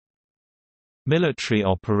Military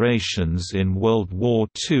operations in World War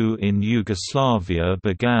II in Yugoslavia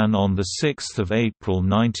began on 6 April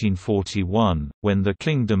 1941, when the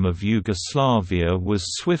Kingdom of Yugoslavia was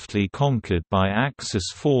swiftly conquered by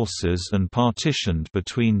Axis forces and partitioned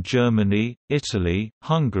between Germany, Italy,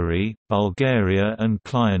 Hungary, Bulgaria and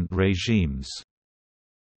client regimes.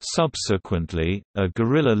 Subsequently, a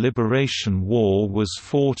guerrilla liberation war was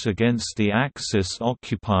fought against the Axis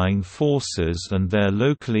occupying forces and their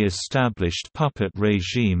locally established puppet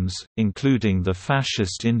regimes, including the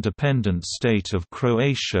fascist independent state of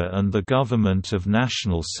Croatia and the Government of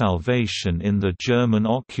National Salvation in the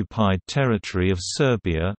German-occupied territory of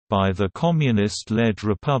Serbia, by the communist-led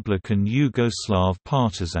Republican Yugoslav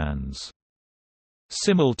Partisans.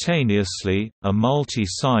 Simultaneously, a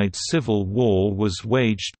multi-side civil war was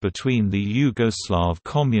waged between the Yugoslav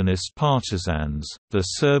Communist Partisans, the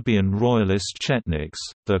Serbian Royalist Chetniks,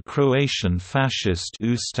 the Croatian Fascist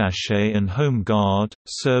Ustaše and Home Guard,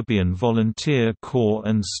 Serbian Volunteer Corps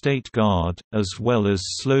and State Guard, as well as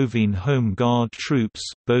Slovene Home Guard troops.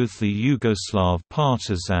 Both the Yugoslav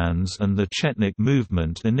Partisans and the Chetnik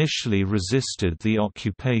movement initially resisted the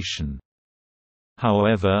occupation.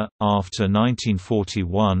 However, after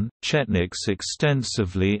 1941, Chetniks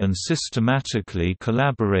extensively and systematically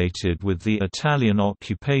collaborated with the Italian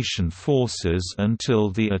occupation forces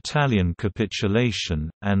until the Italian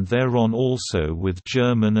capitulation, and thereon also with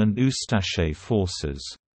German and Ustaše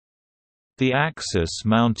forces. The Axis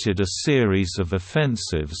mounted a series of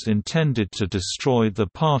offensives intended to destroy the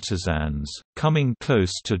Partisans, coming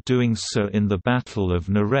close to doing so in the Battle of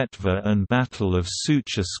Neretva and Battle of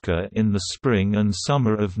Suceska in the spring and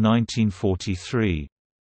summer of 1943.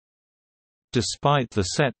 Despite the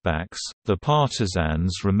setbacks, the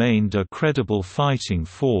Partisans remained a credible fighting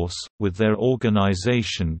force, with their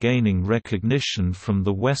organization gaining recognition from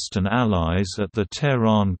the Western Allies at the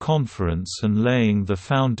Tehran Conference and laying the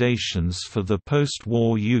foundations for the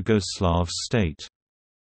post-war Yugoslav state.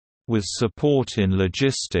 With support in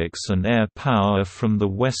logistics and air power from the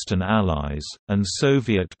Western Allies, and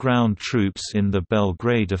Soviet ground troops in the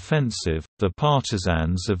Belgrade offensive, the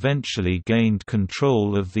Partisans eventually gained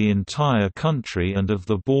control of the entire country and of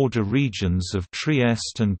the border regions of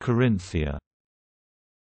Trieste and Carinthia.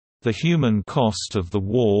 The human cost of the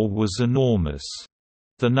war was enormous.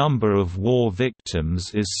 The number of war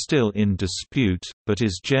victims is still in dispute, but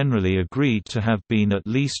is generally agreed to have been at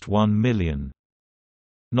least 1 million.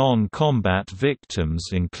 Non-combat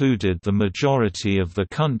victims included the majority of the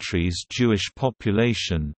country's Jewish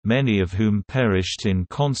population, many of whom perished in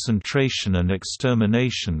concentration and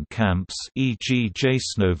extermination camps, e.g.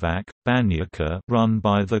 Jasenovac, Banjica, run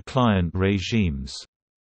by the client regimes.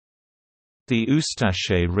 The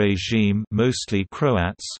Ustaše regime, mostly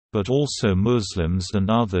Croats, but also Muslims and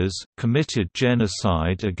others, committed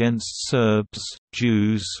genocide against Serbs,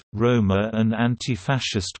 Jews, Roma and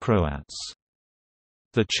anti-fascist Croats.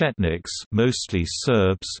 The Chetniks, mostly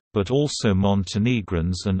Serbs, but also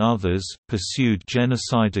Montenegrins and others, pursued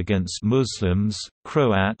genocide against Muslims,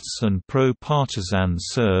 Croats and pro-partisan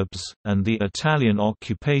Serbs, and the Italian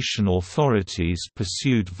occupation authorities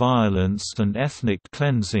pursued violence and ethnic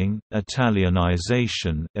cleansing,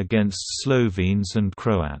 Italianization, against Slovenes and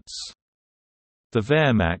Croats. The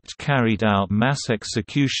Wehrmacht carried out mass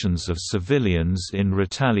executions of civilians in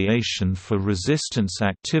retaliation for resistance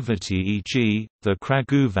activity, e.g., the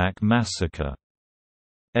Kragujevac massacre.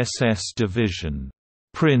 SS Division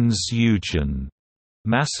Prinz Eugen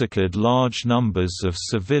massacred large numbers of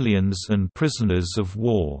civilians and prisoners of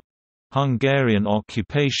war. Hungarian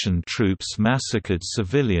occupation troops massacred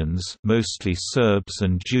civilians, mostly Serbs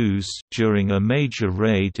and Jews, during a major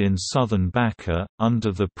raid in southern Bačka,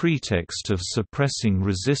 under the pretext of suppressing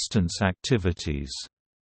resistance activities.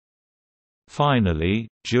 Finally,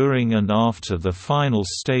 during and after the final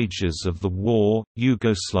stages of the war,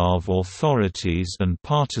 Yugoslav authorities and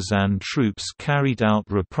partisan troops carried out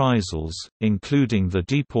reprisals, including the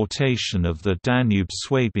deportation of the Danube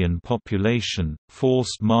Swabian population,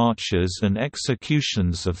 forced marches and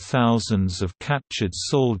executions of thousands of captured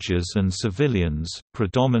soldiers and civilians,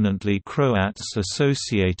 predominantly Croats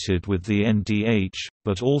associated with the NDH,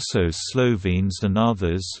 but also Slovenes and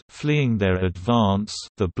others, fleeing their advance,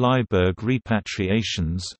 the Bleiburg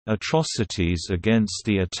repatriations, atrocities against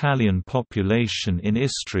the Italian population in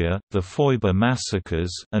Istria, the Foiba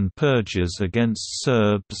massacres, and purges against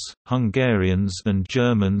Serbs, Hungarians and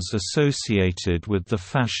Germans associated with the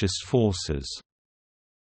fascist forces.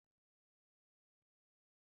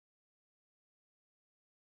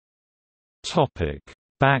 Topic: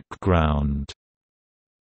 Background.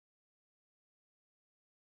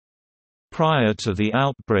 Prior to the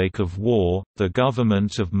outbreak of war, the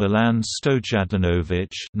government of Milan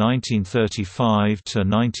Stojadinović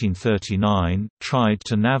 (1935–1939) tried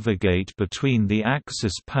to navigate between the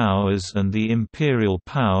Axis powers and the imperial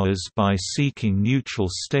powers by seeking neutral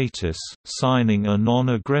status, signing a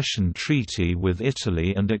non-aggression treaty with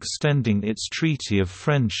Italy and extending its treaty of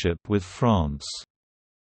friendship with France.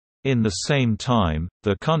 In the same time,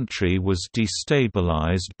 the country was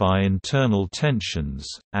destabilized by internal tensions,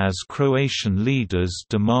 as Croatian leaders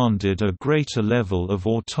demanded a greater level of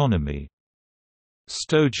autonomy.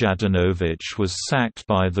 Stojadinović was sacked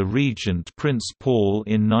by the regent Prince Paul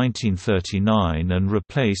in 1939 and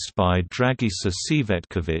replaced by Dragiša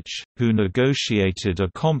Cvetković, who negotiated a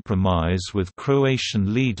compromise with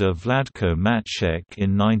Croatian leader Vlatko Maček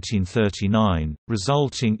in 1939,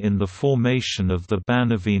 resulting in the formation of the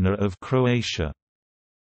Banovina of Croatia.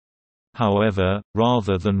 However,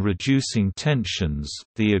 rather than reducing tensions,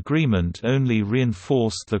 the agreement only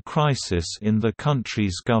reinforced the crisis in the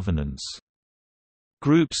country's governance.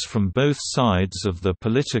 Groups from both sides of the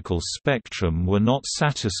political spectrum were not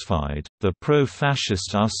satisfied. The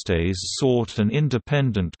pro-fascist Ustaes sought an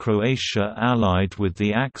independent Croatia allied with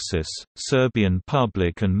the Axis. Serbian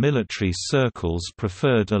public and military circles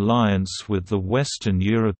preferred alliance with the Western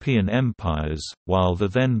European empires, while the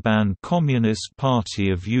then banned Communist Party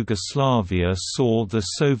of Yugoslavia saw the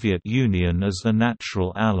Soviet Union as a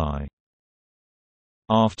natural ally.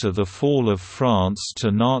 After the fall of France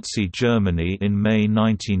to Nazi Germany in May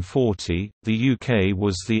 1940, the UK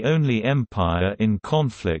was the only empire in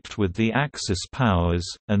conflict with the Axis powers,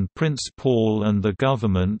 and Prince Paul and the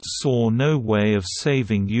government saw no way of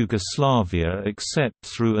saving Yugoslavia except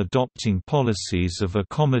through adopting policies of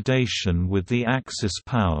accommodation with the Axis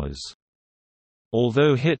powers.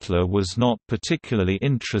 Although Hitler was not particularly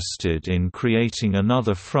interested in creating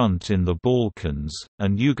another front in the Balkans,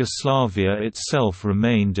 and Yugoslavia itself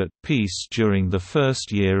remained at peace during the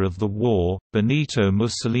first year of the war, Benito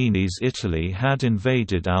Mussolini's Italy had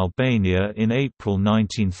invaded Albania in April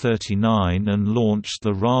 1939 and launched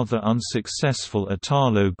the rather unsuccessful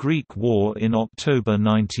Italo-Greek War in October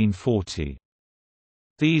 1940.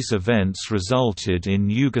 These events resulted in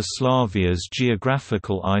Yugoslavia's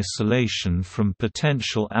geographical isolation from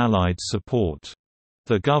potential Allied support.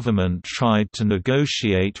 The government tried to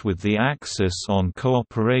negotiate with the Axis on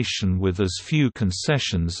cooperation with as few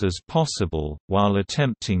concessions as possible, while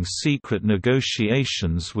attempting secret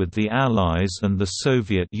negotiations with the Allies and the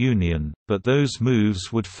Soviet Union, but those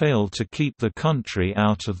moves would fail to keep the country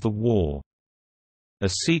out of the war. A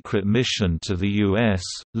secret mission to the U.S.,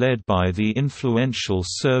 led by the influential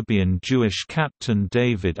Serbian Jewish captain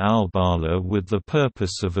David Albala with the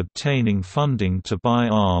purpose of obtaining funding to buy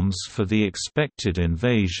arms for the expected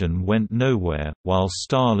invasion, went nowhere, while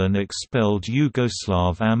Stalin expelled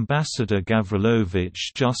Yugoslav ambassador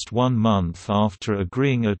Gavrilović just 1 month after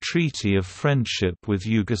agreeing a treaty of friendship with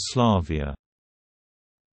Yugoslavia.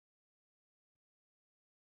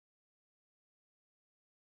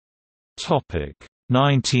 Topic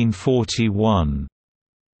 1941.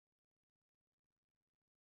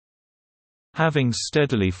 Having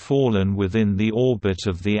steadily fallen within the orbit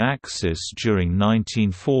of the Axis during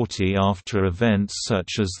 1940 after events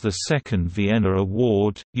such as the Second Vienna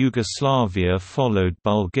Award, Yugoslavia followed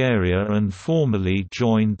Bulgaria and formally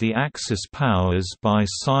joined the Axis powers by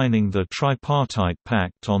signing the Tripartite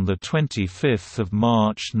Pact on 25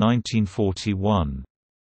 March 1941.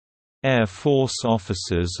 Air Force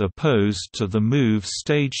officers opposed to the move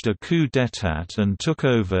staged a coup d'état and took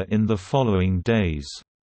over in the following days.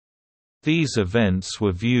 These events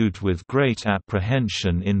were viewed with great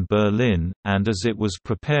apprehension in Berlin, and as it was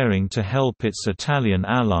preparing to help its Italian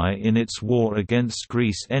ally in its war against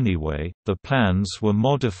Greece anyway, the plans were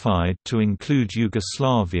modified to include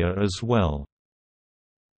Yugoslavia as well.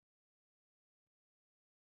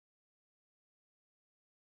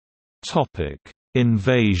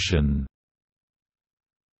 Invasion.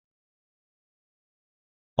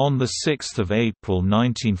 On 6 April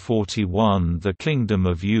 1941 the Kingdom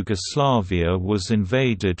of Yugoslavia was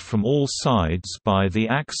invaded from all sides by the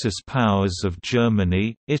Axis powers of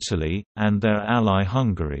Germany, Italy, and their ally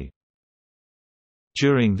Hungary.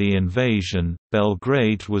 During the invasion,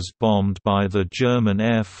 Belgrade was bombed by the German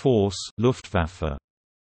Air Force Luftwaffe.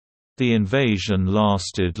 The invasion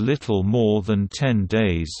lasted little more than 10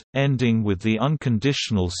 days, ending with the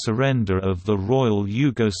unconditional surrender of the Royal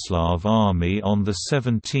Yugoslav Army on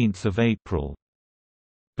 17 April.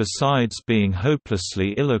 Besides being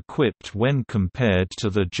hopelessly ill-equipped when compared to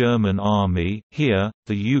the German army, here,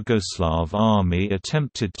 the Yugoslav army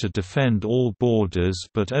attempted to defend all borders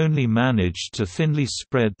but only managed to thinly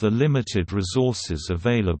spread the limited resources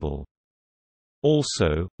available.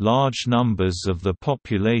 Also, large numbers of the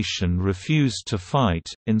population refused to fight,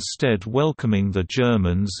 instead welcoming the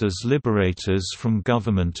Germans as liberators from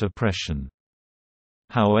government oppression.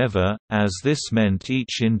 However, as this meant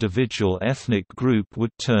each individual ethnic group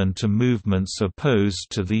would turn to movements opposed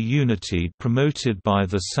to the unity promoted by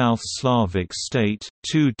the South Slavic state,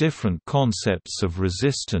 two different concepts of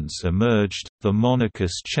resistance emerged, the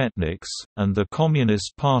monarchist Chetniks, and the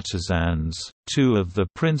communist Partisans. Two of the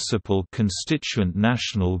principal constituent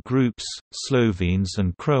national groups, Slovenes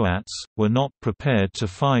and Croats, were not prepared to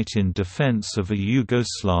fight in defense of a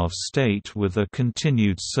Yugoslav state with a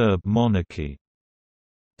continued Serb monarchy.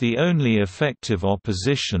 The only effective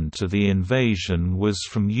opposition to the invasion was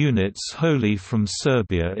from units wholly from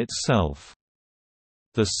Serbia itself.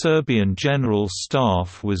 The Serbian General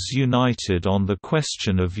Staff was united on the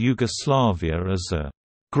question of Yugoslavia as a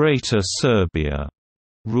 «Greater Serbia»,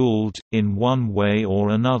 ruled, in one way or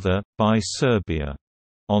another, by Serbia.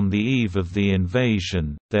 On the eve of the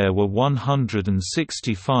invasion, there were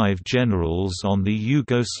 165 generals on the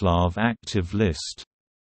Yugoslav active list.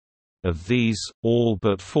 Of these, all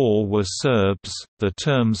but 4 were Serbs. The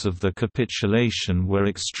terms of the capitulation were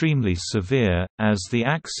extremely severe, as the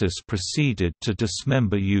Axis proceeded to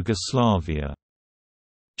dismember Yugoslavia.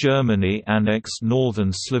 Germany annexed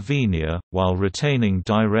northern Slovenia, while retaining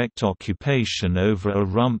direct occupation over a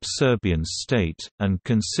rump Serbian state, and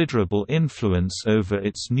considerable influence over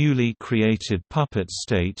its newly created puppet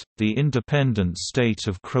state, the independent state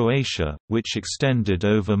of Croatia, which extended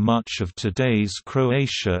over much of today's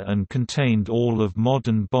Croatia and contained all of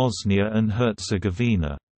modern Bosnia and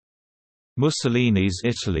Herzegovina. Mussolini's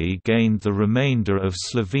Italy gained the remainder of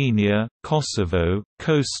Slovenia, Kosovo,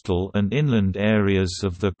 coastal and inland areas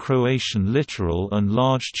of the Croatian littoral and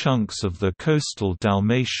large chunks of the coastal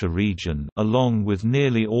Dalmatia region, along with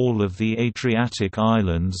nearly all of the Adriatic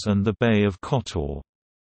islands and the Bay of Kotor.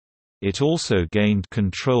 It also gained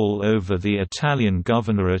control over the Italian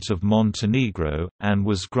governorate of Montenegro, and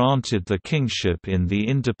was granted the kingship in the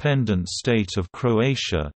independent state of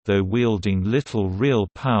Croatia, though wielding little real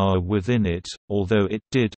power within it, although it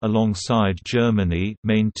did, alongside Germany,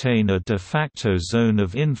 maintain a de facto zone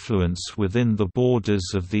of influence within the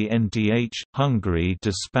borders of the NDH. Hungary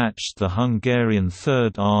dispatched the Hungarian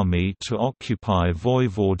Third Army to occupy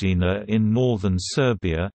Vojvodina in northern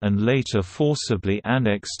Serbia, and later forcibly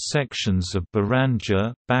annexed sections of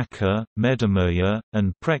Baranja, Bačka, Međimurje,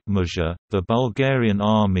 and Prekmurje. The Bulgarian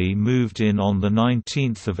army moved in on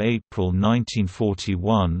 19 April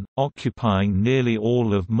 1941, occupying nearly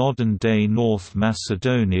all of modern-day North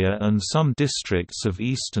Macedonia and some districts of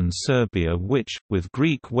eastern Serbia which, with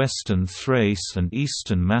Greek Western Thrace and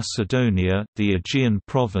eastern Macedonia, the Aegean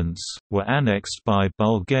province, were annexed by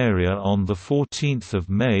Bulgaria on 14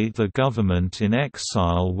 May. The government in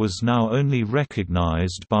exile was now only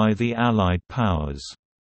recognized by the Allied powers.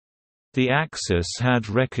 The Axis had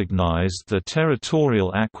recognized the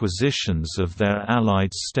territorial acquisitions of their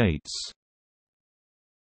allied states.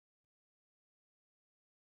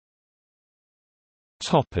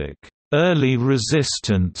 Early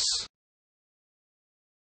resistance.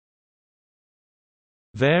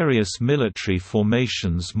 Various military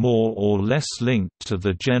formations more or less linked to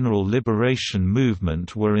the general liberation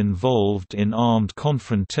movement were involved in armed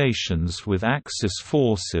confrontations with Axis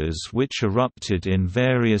forces which erupted in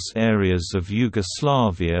various areas of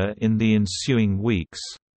Yugoslavia in the ensuing weeks.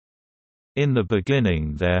 In the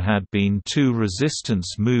beginning there had been 2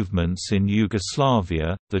 resistance movements in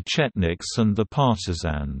Yugoslavia, the Chetniks and the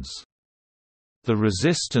Partisans. The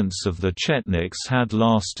resistance of the Chetniks had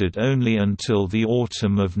lasted only until the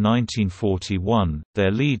autumn of 1941, their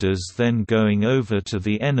leaders then going over to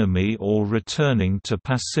the enemy or returning to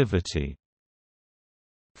passivity.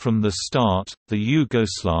 From the start, the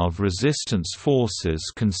Yugoslav resistance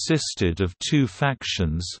forces consisted of 2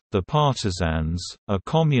 factions, the Partisans, a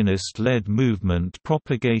communist-led movement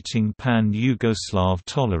propagating pan-Yugoslav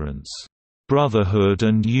tolerance, brotherhood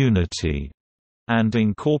and unity, and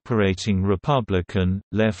incorporating Republican,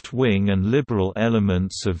 left-wing and liberal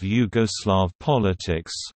elements of Yugoslav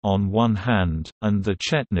politics, on one hand, and the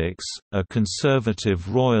Chetniks, a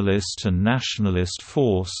conservative royalist and nationalist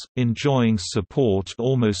force, enjoying support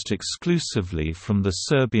almost exclusively from the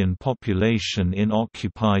Serbian population in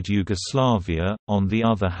occupied Yugoslavia, on the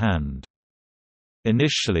other hand.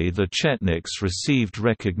 Initially the Chetniks received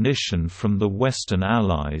recognition from the Western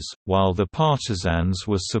Allies, while the Partisans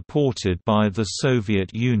were supported by the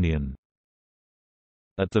Soviet Union.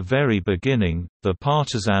 At the very beginning, the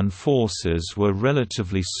partisan forces were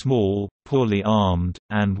relatively small, poorly armed,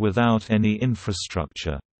 and without any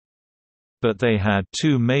infrastructure. But they had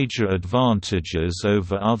two major advantages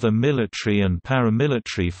over other military and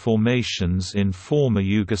paramilitary formations in former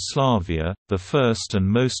Yugoslavia. The first and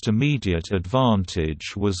most immediate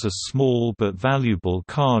advantage was a small but valuable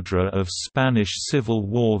cadre of Spanish Civil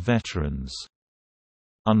War veterans.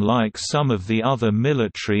 Unlike some of the other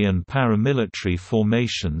military and paramilitary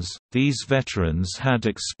formations, these veterans had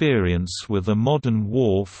experience with a modern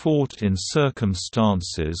war fought in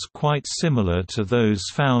circumstances quite similar to those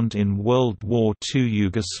found in World War II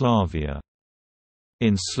Yugoslavia.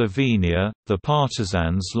 In Slovenia, the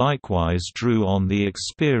Partisans likewise drew on the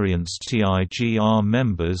experienced TIGR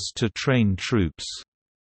members to train troops.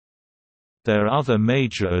 Their other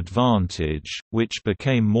major advantage, which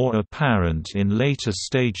became more apparent in later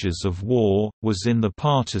stages of war, was in the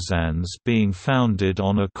Partisans being founded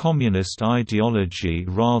on a communist ideology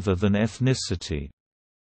rather than ethnicity.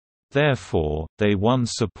 Therefore, they won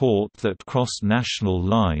support that crossed national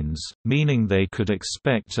lines, meaning they could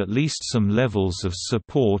expect at least some levels of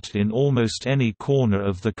support in almost any corner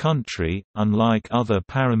of the country, unlike other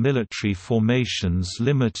paramilitary formations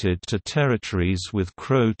limited to territories with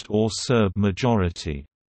Croat or Serb majority.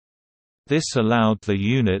 This allowed the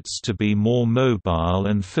units to be more mobile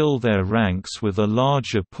and fill their ranks with a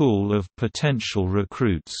larger pool of potential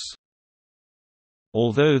recruits.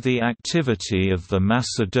 Although the activity of the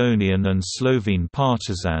Macedonian and Slovene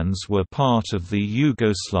partisans were part of the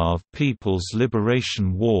Yugoslav People's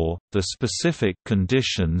Liberation War, the specific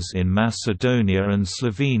conditions in Macedonia and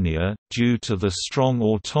Slovenia, due to the strong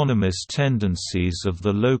autonomous tendencies of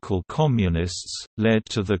the local communists, led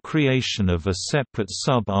to the creation of a separate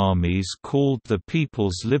sub-armies called the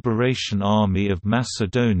People's Liberation Army of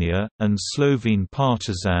Macedonia, and Slovene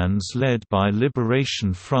partisans led by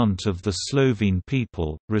Liberation Front of the Slovene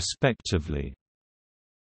people, respectively.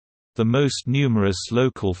 The most numerous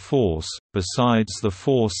local force, besides the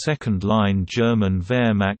four second-line German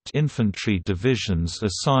Wehrmacht infantry divisions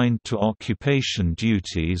assigned to occupation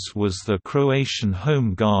duties, was the Croatian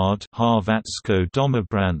Home Guard Hrvatsko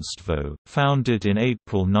domobranstvo, founded in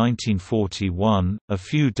April 1941, a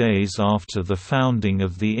few days after the founding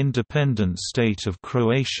of the independent state of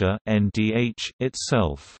Croatia (NDH)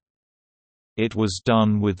 itself. It was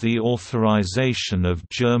done with the authorization of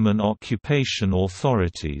German occupation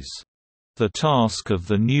authorities. The task of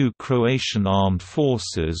the new Croatian armed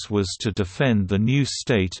forces was to defend the new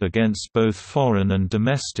state against both foreign and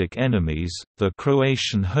domestic enemies. The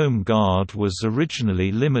Croatian Home Guard was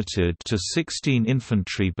originally limited to 16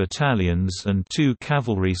 infantry battalions and 2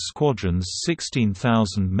 cavalry squadrons,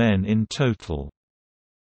 16,000 men in total.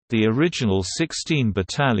 The original 16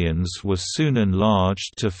 battalions were soon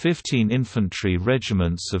enlarged to 15 infantry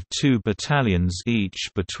regiments of 2 battalions each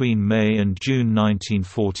between May and June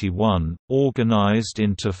 1941, organized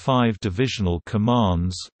into 5 divisional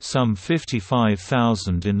commands, some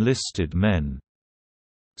 55,000 enlisted men.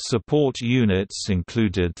 Support units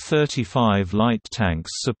included 35 light tanks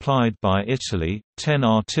supplied by Italy, 10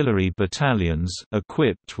 artillery battalions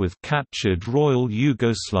equipped with captured Royal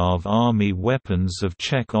Yugoslav Army weapons of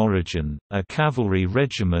Czech origin, a cavalry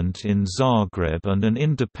regiment in Zagreb and an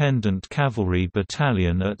independent cavalry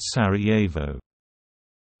battalion at Sarajevo.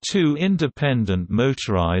 2 independent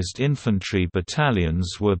motorized infantry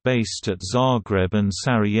battalions were based at Zagreb and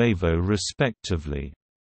Sarajevo respectively.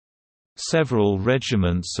 Several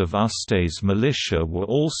regiments of Ustase militia were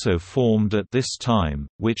also formed at this time,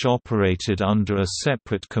 which operated under a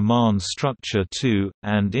separate command structure to,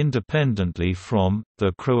 and independently from,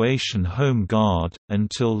 the Croatian Home Guard,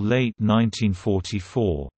 until late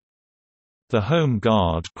 1944. The Home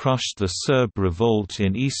Guard crushed the Serb revolt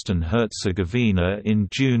in eastern Herzegovina in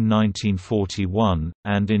June 1941,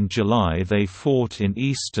 and in July they fought in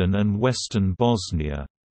eastern and western Bosnia.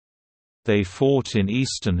 They fought in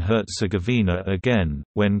eastern Herzegovina again,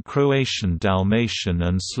 when Croatian Dalmatian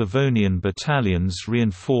and Slavonian battalions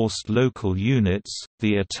reinforced local units.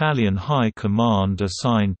 The Italian High Command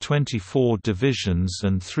assigned 24 divisions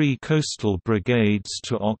and 3 coastal brigades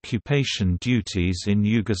to occupation duties in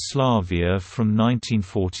Yugoslavia from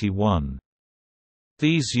 1941.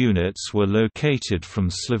 These units were located from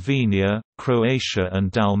Slovenia, Croatia and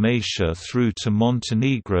Dalmatia through to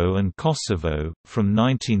Montenegro and Kosovo. From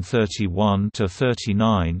 1931 to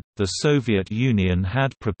 1939, the Soviet Union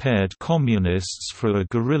had prepared communists for a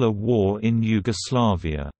guerrilla war in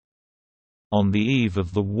Yugoslavia. On the eve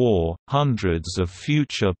of the war, hundreds of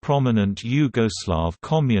future prominent Yugoslav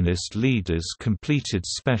communist leaders completed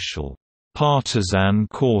special partisan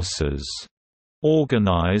courses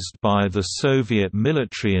organized by the Soviet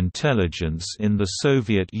military intelligence in the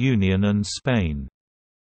Soviet Union and Spain.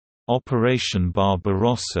 Operation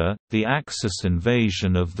Barbarossa, the Axis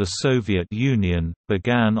invasion of the Soviet Union,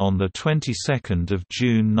 began on the 22nd of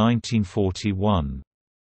June 1941.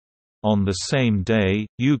 On the same day,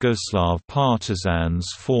 Yugoslav partisans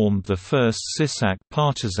formed the first Sisak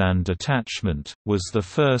partisan detachment, was the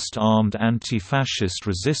first armed anti-fascist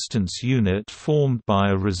resistance unit formed by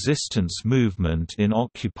a resistance movement in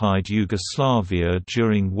occupied Yugoslavia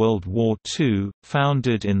during World War II,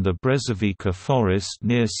 founded in the Brezovica forest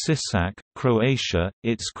near Sisak, Croatia.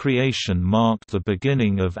 Its creation marked the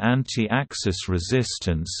beginning of anti-Axis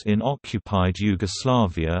resistance in occupied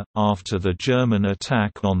Yugoslavia, after the German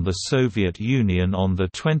attack on the Soviet Union on the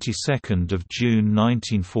 22nd of June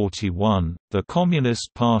 1941. The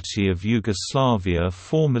Communist Party of Yugoslavia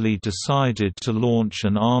formally decided to launch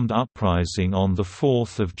an armed uprising on the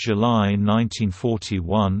 4th of July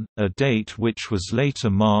 1941, a date which was later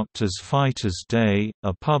marked as Fighters' Day,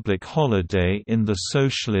 a public holiday in the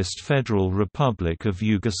Socialist Federal Republic of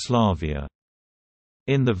Yugoslavia.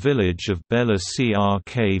 In the village of Bela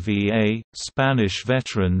Crkva, Spanish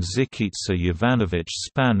veteran Zikica Jovanović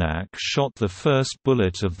Spanak shot the first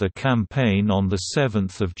bullet of the campaign on 7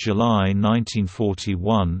 July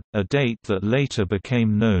 1941, a date that later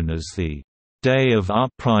became known as the Day of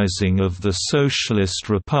Uprising of the Socialist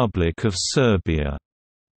Republic of Serbia.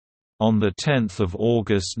 On 10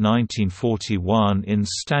 August 1941 in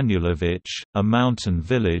Stanuljević, a mountain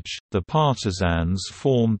village, the Partisans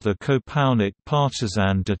formed the Kopaonik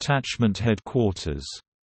Partisan Detachment headquarters.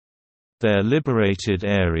 Their liberated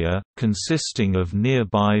area, consisting of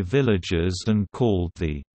nearby villages and called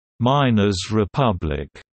the Miners' Republic,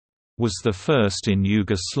 was the first in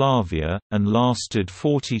Yugoslavia, and lasted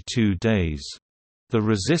 42 days. The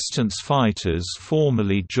resistance fighters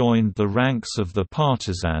formally joined the ranks of the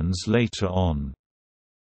Partisans later on.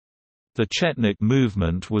 The Chetnik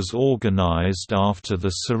movement was organized after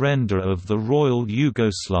the surrender of the Royal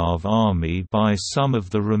Yugoslav Army by some of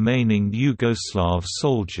the remaining Yugoslav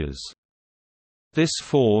soldiers. This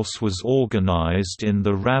force was organized in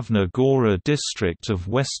the Ravna Gora district of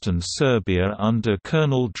western Serbia under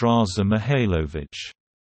Colonel Draza Mihailović.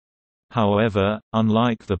 However,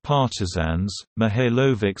 unlike the Partisans,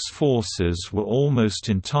 Mihailovic's forces were almost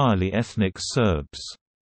entirely ethnic Serbs.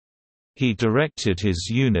 He directed his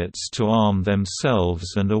units to arm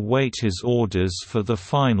themselves and await his orders for the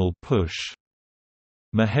final push.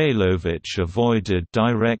 Mihailović avoided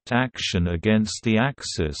direct action against the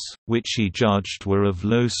Axis, which he judged were of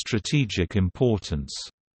low strategic importance.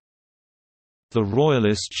 The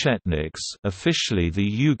Royalist Chetniks, officially the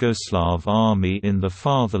Yugoslav Army in the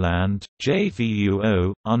Fatherland,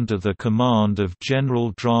 JVUO, under the command of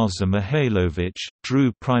General Draza Mihailović,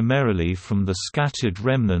 drew primarily from the scattered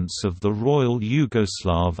remnants of the Royal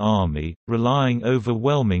Yugoslav Army, relying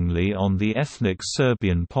overwhelmingly on the ethnic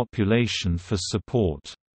Serbian population for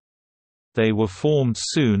support. They were formed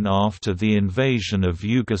soon after the invasion of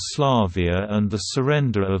Yugoslavia and the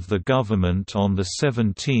surrender of the government on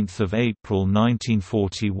 17 April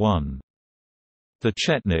 1941. The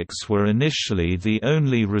Chetniks were initially the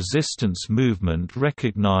only resistance movement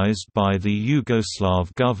recognized by the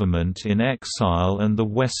Yugoslav government in exile and the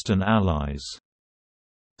Western Allies.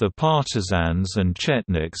 The Partisans and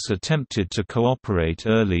Chetniks attempted to cooperate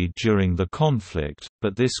early during the conflict,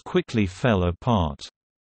 but this quickly fell apart.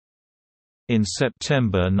 In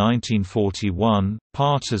September 1941,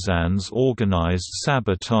 Partisans organized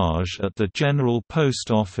sabotage at the General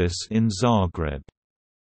Post Office in Zagreb.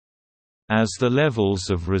 As the levels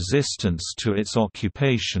of resistance to its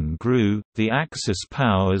occupation grew, the Axis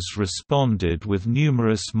powers responded with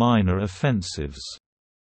numerous minor offensives.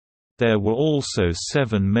 There were also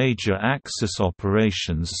 7 major Axis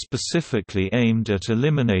operations specifically aimed at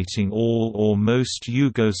eliminating all or most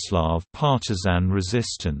Yugoslav partisan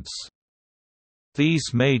resistance.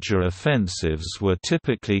 These major offensives were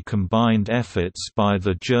typically combined efforts by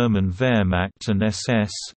the German Wehrmacht and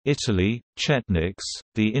SS, Italy, Chetniks,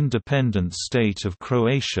 the independent state of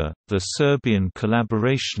Croatia, the Serbian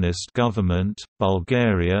collaborationist government,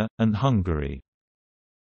 Bulgaria, and Hungary.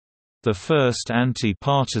 The first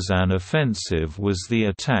anti-partisan offensive was the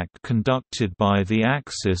attack conducted by the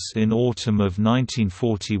Axis in autumn of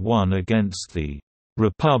 1941 against the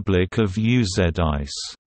Republic of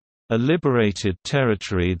Uzedice, a liberated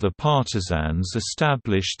territory the Partisans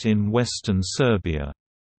established in western Serbia.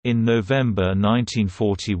 In November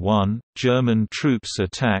 1941, German troops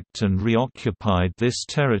attacked and reoccupied this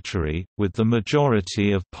territory, with the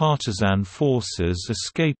majority of partisan forces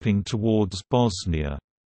escaping towards Bosnia.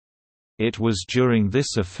 It was during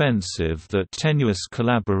this offensive that tenuous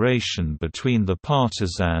collaboration between the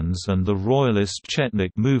Partisans and the royalist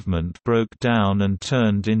Chetnik movement broke down and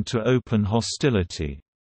turned into open hostility.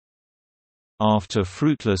 After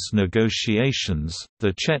fruitless negotiations,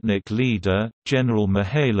 the Chetnik leader, General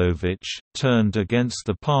Mihailovich, turned against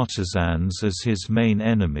the Partisans as his main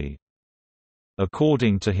enemy.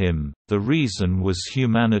 According to him, the reason was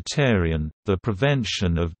humanitarian, the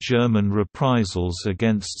prevention of German reprisals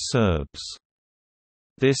against Serbs.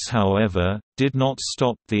 This, however, did not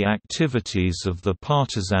stop the activities of the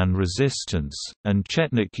partisan resistance, and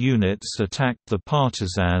Chetnik units attacked the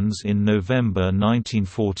Partisans in November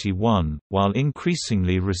 1941, while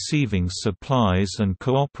increasingly receiving supplies and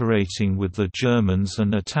cooperating with the Germans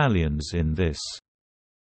and Italians in this.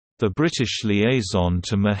 The British liaison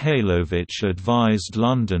to Mihailovich advised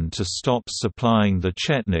London to stop supplying the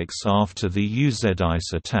Chetniks after the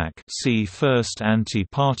Uzedice attack, see First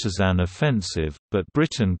Anti-Partisan Offensive, but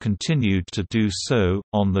Britain continued to do so.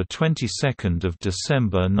 On the 22nd of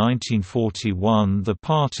December 1941, the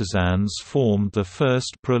Partisans formed the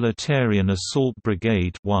 1st Proletarian Assault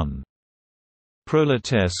Brigade 1.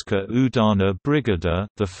 Proletarska Udana Brigada,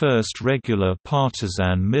 the first regular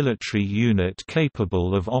partisan military unit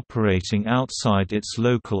capable of operating outside its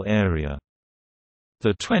local area.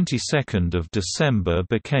 The 22nd of December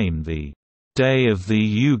became the Day of the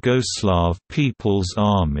Yugoslav People's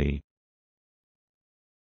Army.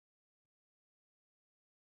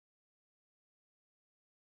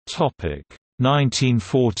 Topic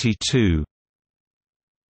 1942.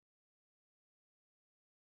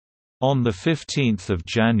 On 15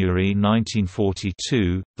 January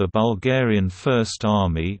 1942, the Bulgarian First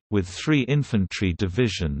Army, with 3 infantry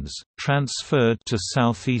divisions, transferred to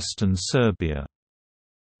southeastern Serbia.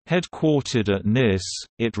 Headquartered at Nis,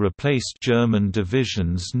 it replaced German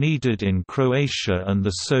divisions needed in Croatia and the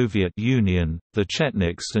Soviet Union. The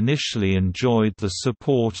Chetniks initially enjoyed the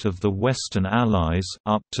support of the Western Allies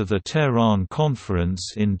up to the Tehran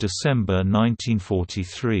Conference in December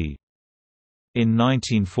 1943. In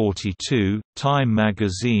 1942, Time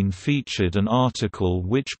magazine featured an article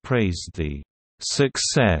which praised the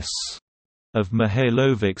success of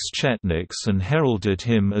Mihailovich's Chetniks and heralded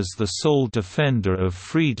him as the sole defender of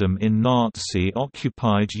freedom in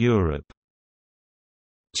Nazi-occupied Europe.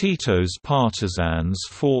 Tito's partisans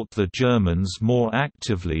fought the Germans more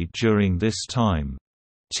actively during this time.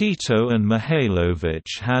 Tito and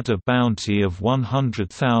Mihailovich had a bounty of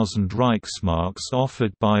 100,000 Reichsmarks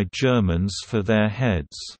offered by Germans for their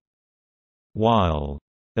heads. While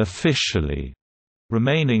officially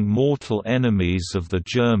remaining mortal enemies of the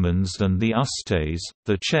Germans and the Ustays,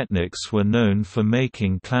 the Chetniks were known for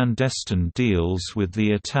making clandestine deals with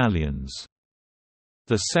the Italians.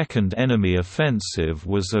 The second enemy offensive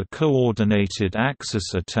was a coordinated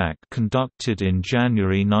Axis attack conducted in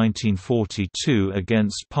January 1942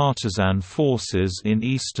 against partisan forces in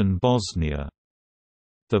eastern Bosnia.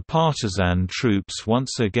 The partisan troops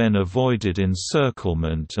once again avoided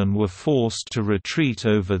encirclement and were forced to retreat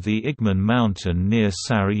over the Igman mountain near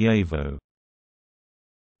Sarajevo.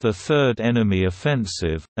 The third enemy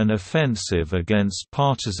offensive, an offensive against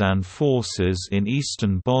partisan forces in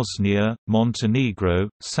eastern Bosnia, Montenegro,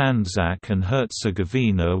 Sandžak and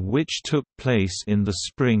Herzegovina, which took place in the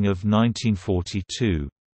spring of 1942.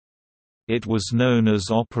 It was known as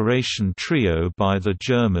Operation Trio by the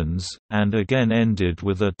Germans, and again ended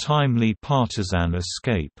with a timely partisan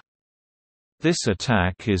escape. This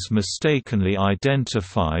attack is mistakenly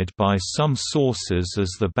identified by some sources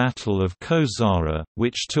as the Battle of Kozara,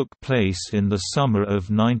 which took place in the summer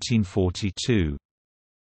of 1942.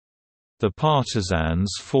 The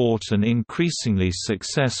Partisans fought an increasingly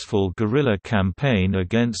successful guerrilla campaign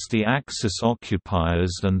against the Axis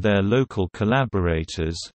occupiers and their local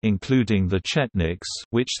collaborators, including the Chetniks,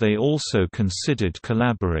 which they also considered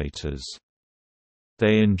collaborators.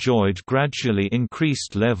 They enjoyed gradually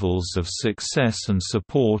increased levels of success and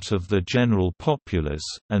support of the general populace,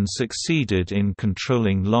 and succeeded in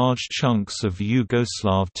controlling large chunks of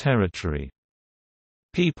Yugoslav territory.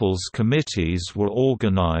 People's committees were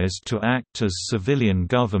organized to act as civilian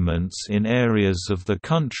governments in areas of the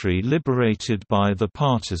country liberated by the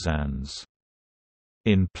partisans.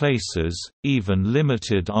 In places, even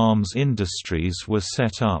limited arms industries were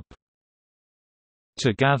set up.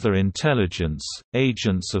 To gather intelligence,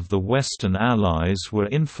 agents of the Western Allies were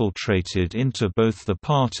infiltrated into both the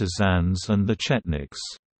Partisans and the Chetniks.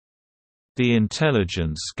 The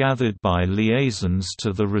intelligence gathered by liaisons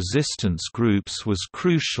to the resistance groups was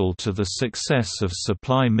crucial to the success of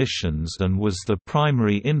supply missions and was the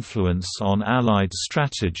primary influence on Allied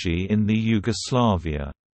strategy in the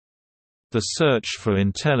Yugoslavia. The search for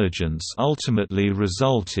intelligence ultimately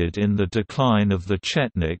resulted in the decline of the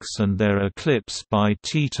Chetniks and their eclipse by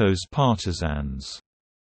Tito's partisans.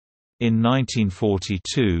 In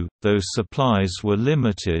 1942, though supplies were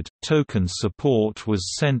limited, token support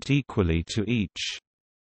was sent equally to each.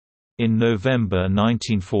 In November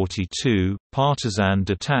 1942, partisan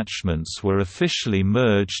detachments were officially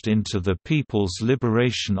merged into the People's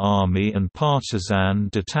Liberation Army and partisan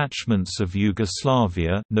detachments of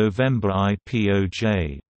Yugoslavia, November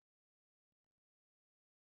IPOJ.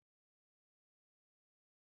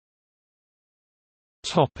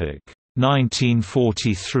 Topic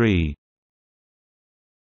 1943.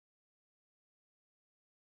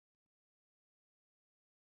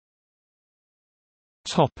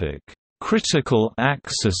 Topic: Critical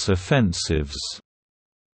Axis offensives.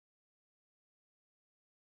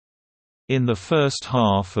 In the first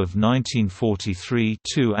half of 1943,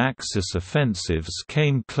 two Axis offensives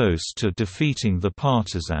came close to defeating the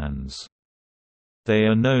partisans. They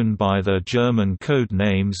are known by their German code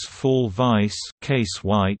names Fall Weiss (Case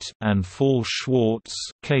White) and Fall Schwarz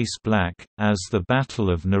 (Case Black), as the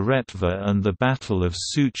Battle of Neretva and the Battle of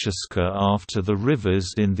Suchesca after the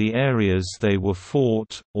rivers in the areas they were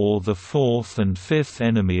fought, or the Fourth and Fifth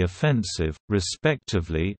Enemy Offensive,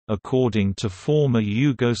 respectively, according to former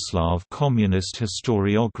Yugoslav communist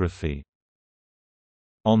historiography.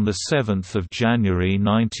 On 7 January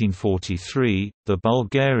 1943, the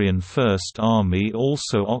Bulgarian First Army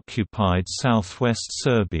also occupied southwest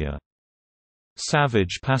Serbia.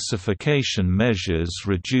 Savage pacification measures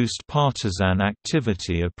reduced partisan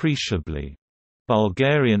activity appreciably.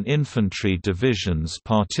 Bulgarian infantry divisions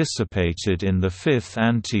participated in the 5th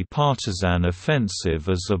Anti-Partisan Offensive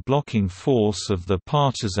as a blocking force of the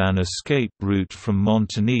partisan escape route from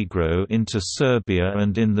Montenegro into Serbia,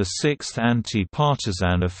 and in the 6th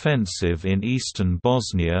Anti-Partisan Offensive in eastern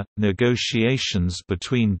Bosnia. Negotiations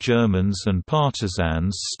between Germans and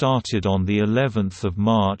partisans started on the 11th of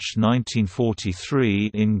March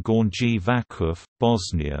 1943 in Gornji Vakuf,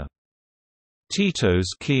 Bosnia. Tito's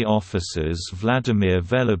key officers Vladimir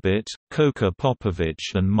Velebit, Koka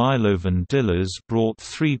Popovic and Milovan Dilas brought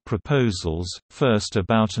three proposals, first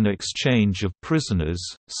about an exchange of prisoners,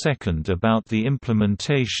 second about the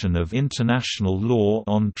implementation of international law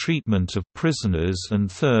on treatment of prisoners, and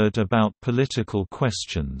third about political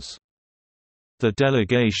questions. The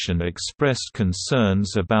delegation expressed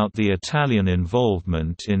concerns about the Italian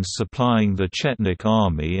involvement in supplying the Chetnik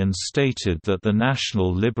army and stated that the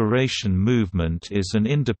National Liberation Movement is an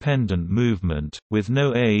independent movement, with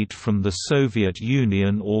no aid from the Soviet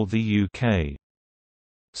Union or the UK.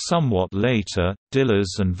 Somewhat later,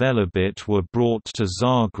 Dilas and Velebit were brought to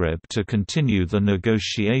Zagreb to continue the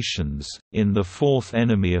negotiations. In the Fourth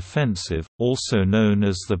Enemy Offensive, also known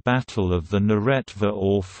as the Battle of the Neretva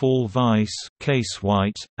or Fall Weiss (Case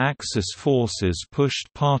White), Axis forces pushed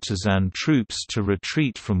partisan troops to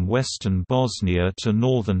retreat from western Bosnia to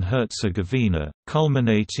northern Herzegovina,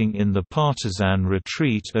 culminating in the partisan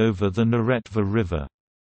retreat over the Neretva River.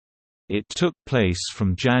 It took place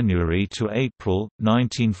from January to April,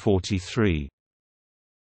 1943.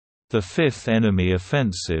 The Fifth Enemy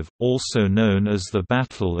Offensive, also known as the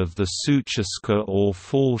Battle of the Suchesca or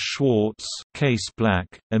Fall Schwarz (Case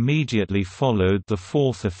Black), immediately followed the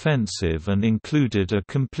Fourth Offensive and included a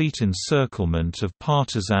complete encirclement of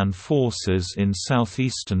partisan forces in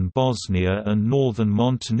southeastern Bosnia and northern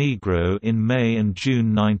Montenegro in May and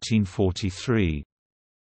June 1943.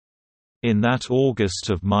 In that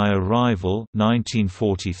August of my arrival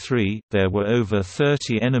 1943, there were over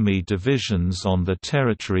 30 enemy divisions on the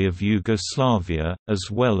territory of Yugoslavia,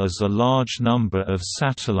 as well as a large number of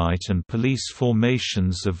satellite and police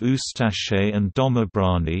formations of Ustaše and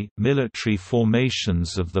Domobrani, military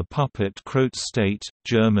formations of the puppet Croat state,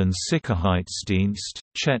 German Sicherheitsdienst,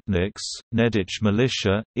 Chetniks, Nedić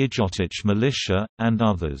militia, Ijotić militia, and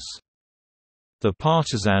others. The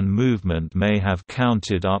partisan movement may have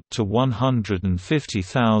counted up to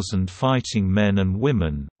 150,000 fighting men and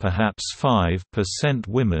women, perhaps 5%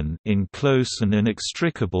 women, in close and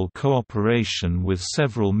inextricable cooperation with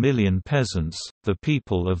several million peasants, the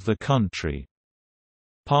people of the country.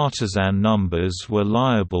 Partisan numbers were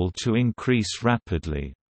liable to increase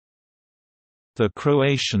rapidly. The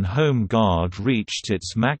Croatian Home Guard reached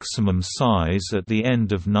its maximum size at the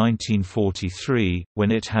end of 1943, when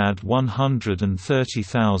it had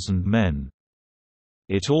 130,000 men.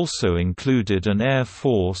 It also included an air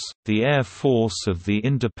force, the Air Force of the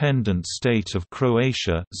Independent State of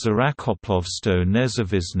Croatia Zrakoplovstvo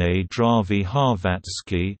nezavisne Dravi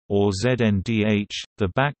Hrvatski, or ZNDH, the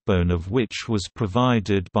backbone of which was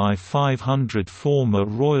provided by 500 former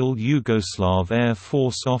Royal Yugoslav Air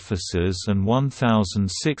Force officers and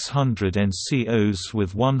 1,600 NCOs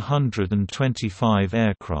with 125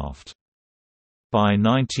 aircraft. By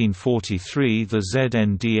 1943 the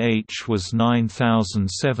ZNDH was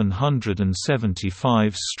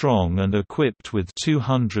 9,775 strong and equipped with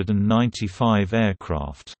 295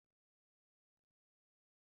 aircraft.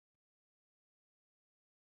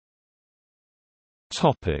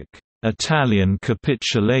 Italian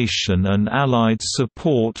capitulation and Allied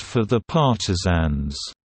support for the Partisans.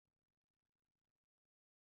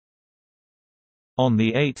 On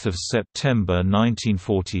 8 September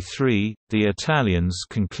 1943, the Italians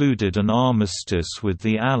concluded an armistice with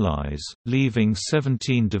the Allies, leaving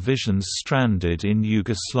 17 divisions stranded in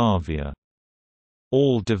Yugoslavia.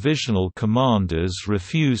 All divisional commanders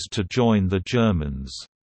refused to join the Germans.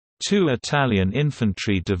 2 Italian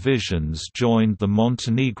infantry divisions joined the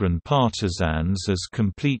Montenegrin Partisans as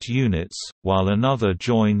complete units, while another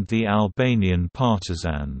joined the Albanian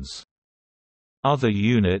Partisans. Other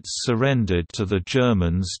units surrendered to the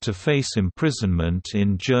Germans to face imprisonment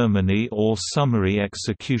in Germany or summary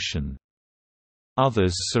execution.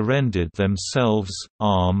 Others surrendered themselves,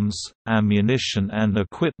 arms, ammunition and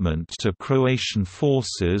equipment to Croatian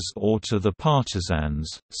forces or to the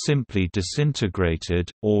Partisans, simply disintegrated,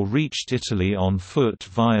 or reached Italy on foot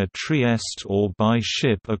via Trieste or by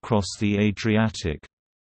ship across the Adriatic.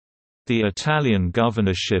 The Italian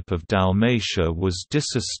governorship of Dalmatia was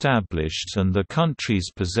disestablished and the country's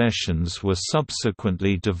possessions were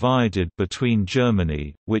subsequently divided between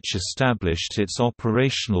Germany, which established its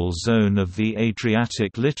operational zone of the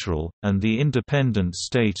Adriatic littoral, and the independent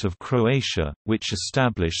state of Croatia, which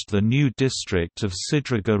established the new district of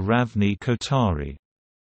Sidriga Ravni Kotari.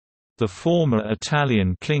 The former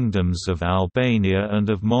Italian kingdoms of Albania and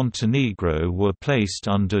of Montenegro were placed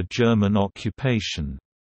under German occupation.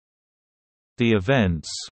 The events,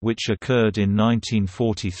 which occurred in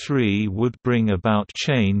 1943, would bring about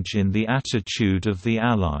change in the attitude of the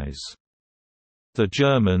Allies. The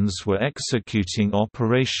Germans were executing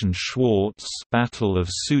Operation Schwarz, Battle of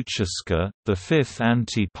Suchocka, the fifth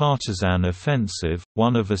anti-partisan offensive,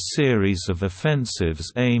 one of a series of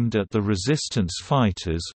offensives aimed at the resistance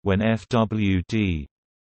fighters, when F.W.D.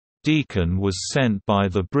 Deacon was sent by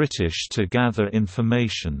the British to gather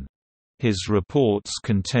information. His reports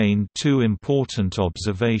contained 2 important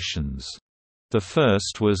observations. The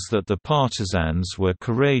first was that the Partisans were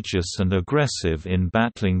courageous and aggressive in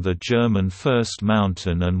battling the German 1st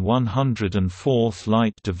Mountain and 104th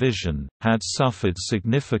Light Division, had suffered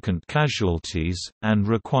significant casualties, and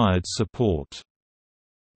required support.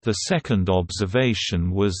 The second observation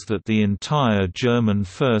was that the entire German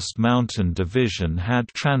 1st Mountain Division had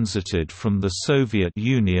transited from the Soviet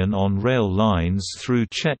Union on rail lines through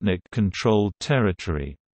Chetnik-controlled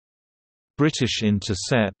territory. British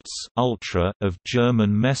intercepts ultra of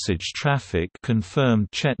German message traffic confirmed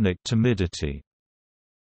Chetnik timidity.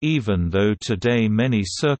 Even though today many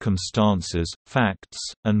circumstances, facts,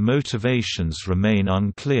 and motivations remain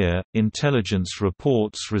unclear, intelligence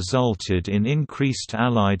reports resulted in increased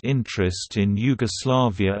Allied interest in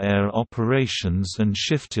Yugoslavia air operations and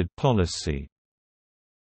shifted policy.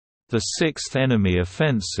 The Sixth Enemy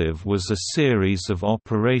Offensive was a series of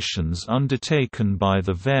operations undertaken by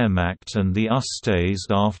the Wehrmacht and the Ustase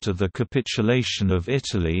after the capitulation of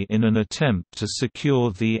Italy in an attempt to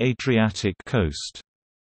secure the Adriatic coast.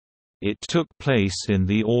 It took place in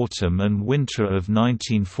the autumn and winter of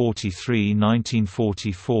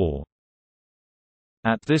 1943–1944.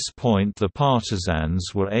 At this point the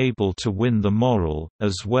Partisans were able to win the moral,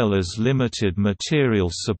 as well as limited material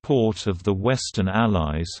support of the Western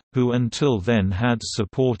Allies, who until then had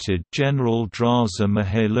supported General Draza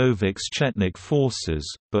Mihailovic's Chetnik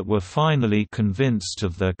forces, but were finally convinced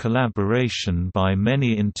of their collaboration by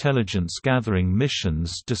many intelligence-gathering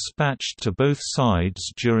missions dispatched to both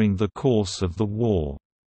sides during the course of the war.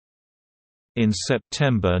 In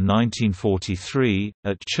September 1943,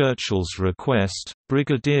 at Churchill's request,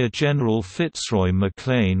 Brigadier General Fitzroy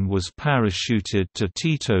MacLean was parachuted to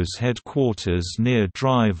Tito's headquarters near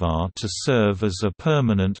Drvar to serve as a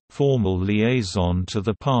permanent, formal liaison to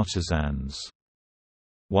the Partisans.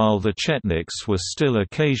 While the Chetniks were still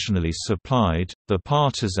occasionally supplied, the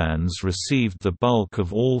Partisans received the bulk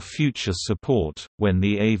of all future support. When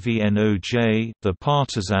the AVNOJ, the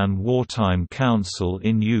Partisan Wartime Council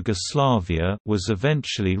in Yugoslavia, was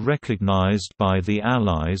eventually recognized by the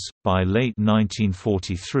Allies, by late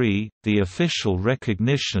 1943, the official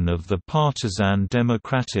recognition of the Partisan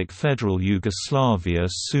Democratic Federal Yugoslavia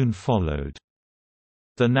soon followed.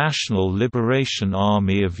 The National Liberation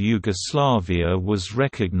Army of Yugoslavia was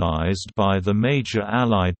recognized by the major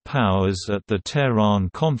Allied powers at the Tehran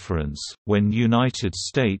Conference, when United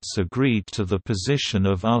States agreed to the position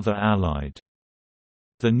of other Allied.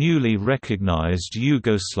 The newly recognized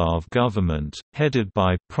Yugoslav government, headed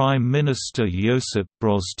by Prime Minister Josip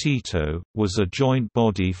Broz Tito, was a joint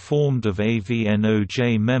body formed of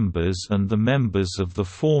AVNOJ members and the members of the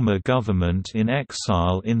former government in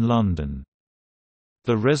exile in London.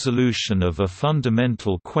 The resolution of a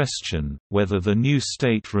fundamental question, whether the new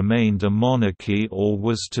state remained a monarchy or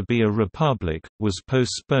was to be a republic, was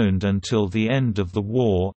postponed until the end of the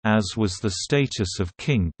war, as was the status of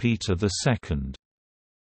King Peter II.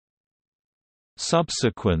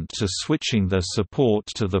 Subsequent to switching their support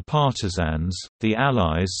to the Partisans, the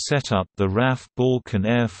Allies set up the RAF Balkan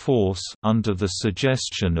Air Force under the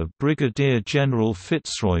suggestion of Brigadier General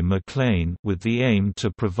Fitzroy MacLean, with the aim to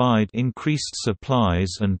provide increased supplies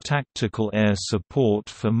and tactical air support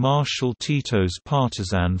for Marshal Tito's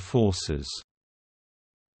partisan forces.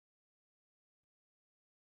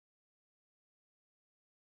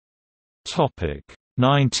 Topic: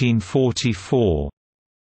 1944.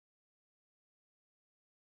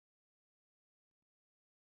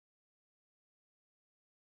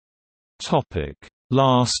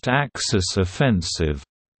 Last Axis offensive.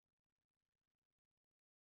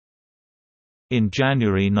 In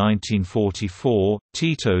January 1944,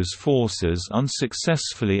 Tito's forces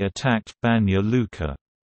unsuccessfully attacked Banja Luka.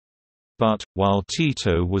 But, while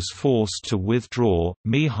Tito was forced to withdraw,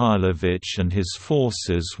 Mihailović and his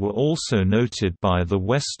forces were also noted by the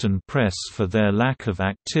Western press for their lack of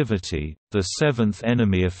activity. The Seventh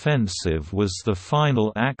Enemy Offensive was the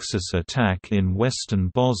final Axis attack in western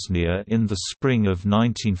Bosnia in the spring of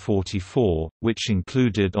 1944, which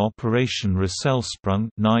included Operation Risselsprung,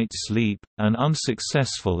 Night Sleep, an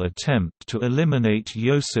unsuccessful attempt to eliminate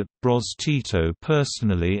Josip Broz Tito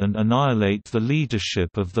personally and annihilate the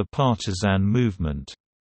leadership of the Partisan movement.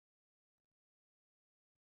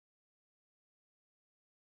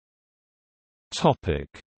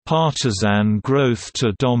 Partisan growth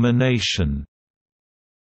to domination.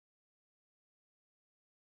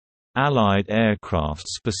 Allied aircraft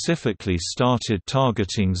specifically started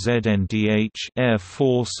targeting ZNDH Air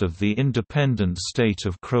Force of the independent state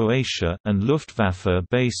of Croatia and Luftwaffe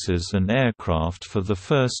bases and aircraft for the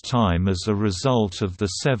first time as a result of the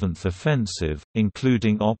Seventh Offensive,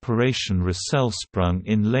 including Operation Risselsprung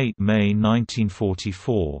in late May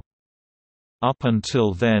 1944. Up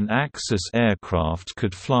until then, Axis aircraft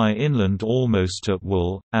could fly inland almost at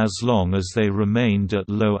will, as long as they remained at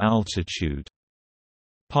low altitude.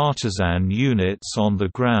 Partisan units on the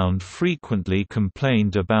ground frequently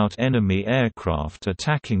complained about enemy aircraft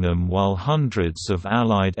attacking them while hundreds of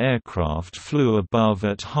Allied aircraft flew above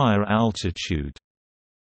at higher altitude.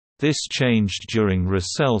 This changed during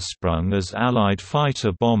Risselsprung as Allied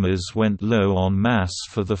fighter bombers went low en masse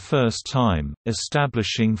for the first time,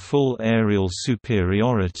 establishing full aerial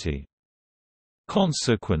superiority.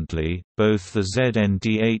 Consequently, both the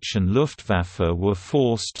ZNDH and Luftwaffe were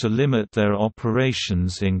forced to limit their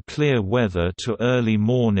operations in clear weather to early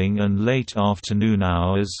morning and late afternoon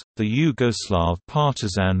hours. The Yugoslav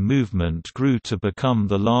partisan movement grew to become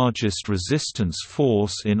the largest resistance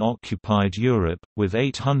force in occupied Europe, with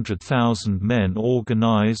 800,000 men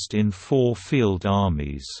organized in 4 field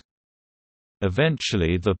armies.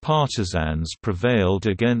 Eventually the Partisans prevailed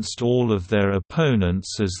against all of their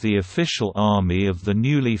opponents as the official army of the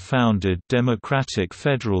newly founded Democratic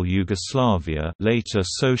Federal Yugoslavia, later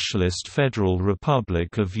Socialist Federal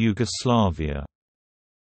Republic of Yugoslavia.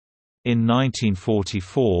 In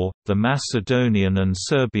 1944, the Macedonian and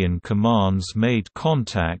Serbian commands made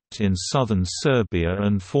contact in southern Serbia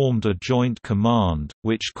and formed a joint command,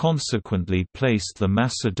 which consequently placed the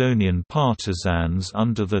Macedonian Partisans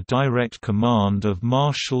under the direct command of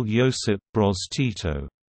Marshal Josip Broz Tito.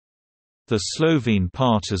 The Slovene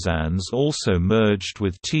Partisans also merged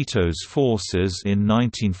with Tito's forces in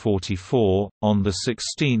 1944. On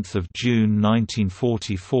 16 June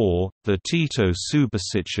 1944, the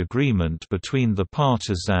Tito-Subasic agreement between the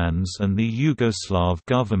Partisans and the Yugoslav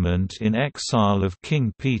government in exile of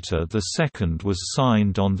King Peter II was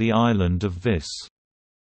signed on the island of Vis.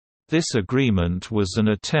 This agreement was an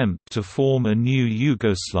attempt to form a new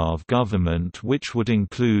Yugoslav government which would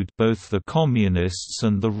include both the Communists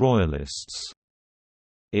and the Royalists.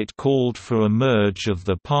 It called for a merge of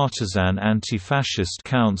the Partisan Anti-Fascist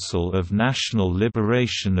Council of National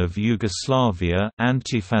Liberation of Yugoslavia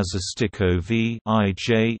Antifascistiko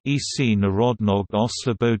VIJ EC Narodnog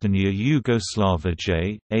Oslobodenia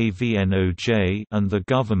Jugoslavaje, AVNOJ and the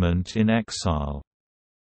government in exile.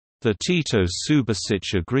 The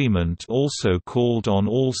Tito-Subasic Agreement also called on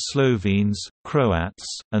all Slovenes, Croats,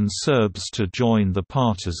 and Serbs to join the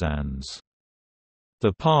Partisans.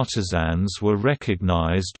 The Partisans were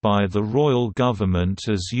recognized by the royal government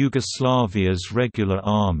as Yugoslavia's regular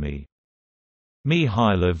army.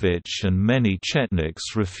 Mihailović and many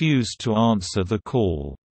Chetniks refused to answer the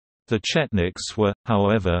call. The Chetniks were,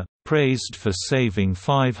 however, praised for saving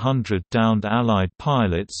 500 downed Allied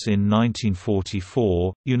pilots in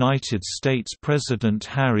 1944. United States President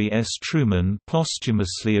Harry S. Truman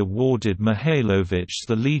posthumously awarded Mihailović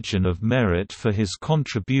the Legion of Merit for his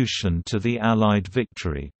contribution to the Allied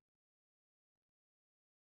victory.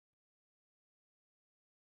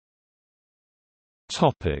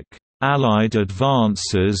 Allied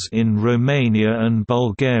advances in Romania and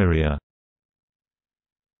Bulgaria.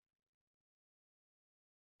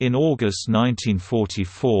 In August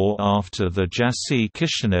 1944, after the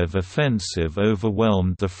Jassy-Kishinev offensive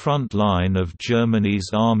overwhelmed the front line of Germany's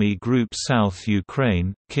Army Group South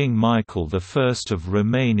Ukraine, King Michael I of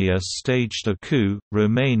Romania staged a coup,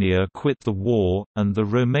 Romania quit the war, and the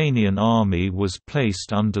Romanian army was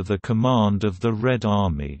placed under the command of the Red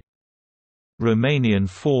Army. Romanian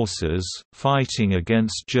forces, fighting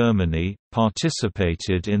against Germany,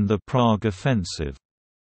 participated in the Prague offensive.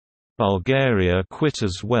 Bulgaria quit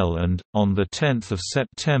as well and, on 10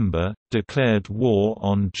 September, declared war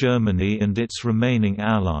on Germany and its remaining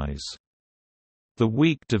allies. The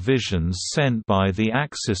weak divisions sent by the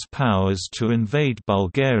Axis powers to invade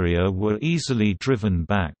Bulgaria were easily driven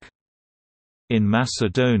back. In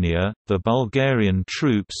Macedonia, the Bulgarian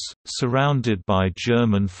troops, surrounded by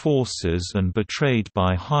German forces and betrayed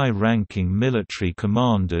by high-ranking military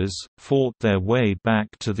commanders, fought their way back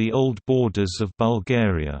to the old borders of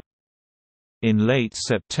Bulgaria. In late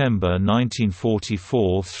September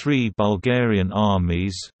 1944, three Bulgarian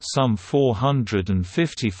armies, some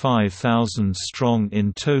 455,000 strong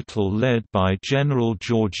in total, led by General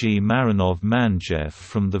Georgy Marinov-Manjev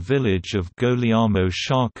from the village of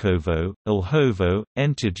Goliamo-Sharkovo, Ilhovo,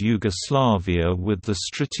 entered Yugoslavia with the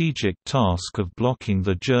strategic task of blocking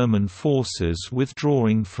the German forces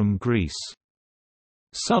withdrawing from Greece.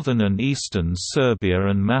 Southern and eastern Serbia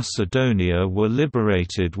and Macedonia were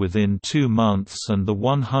liberated within 2 months, and the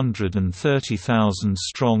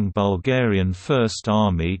 130,000-strong Bulgarian First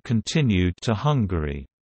Army continued to Hungary.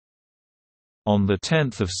 On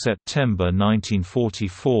 10 September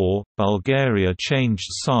 1944, Bulgaria changed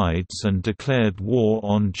sides and declared war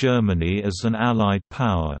on Germany as an Allied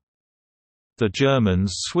power. The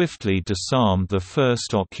Germans swiftly disarmed the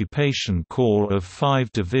 1st Occupation Corps of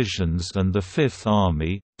 5 divisions and the 5th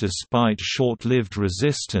Army, despite short-lived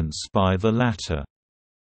resistance by the latter.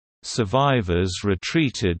 Survivors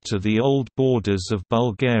retreated to the old borders of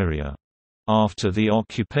Bulgaria. After the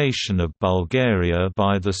occupation of Bulgaria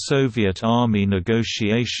by the Soviet Army,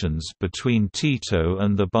 negotiations between Tito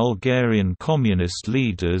and the Bulgarian Communist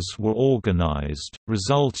leaders were organized,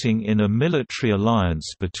 resulting in a military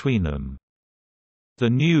alliance between them. The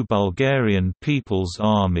new Bulgarian People's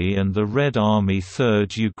Army and the Red Army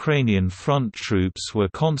 3rd Ukrainian Front troops were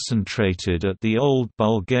concentrated at the old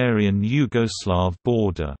Bulgarian-Yugoslav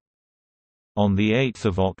border. On 8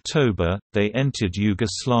 October, they entered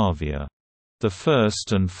Yugoslavia. The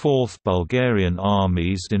 1st and 4th Bulgarian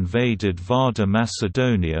armies invaded Vardar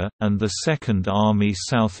Macedonia, and the 2nd Army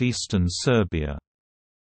southeastern Serbia.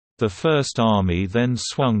 The First Army then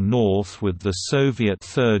swung north with the Soviet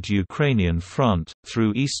Third Ukrainian Front,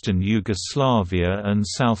 through eastern Yugoslavia and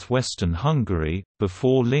southwestern Hungary,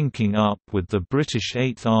 before linking up with the British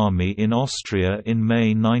Eighth Army in Austria in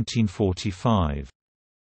May 1945.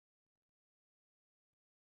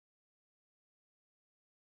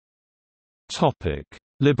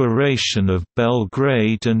 Liberation of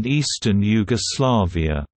Belgrade and Eastern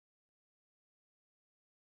Yugoslavia.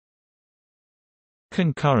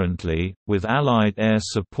 Concurrently, with Allied air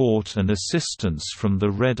support and assistance from the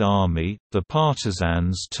Red Army, the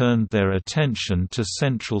Partisans turned their attention to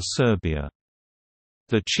central Serbia.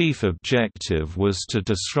 The chief objective was to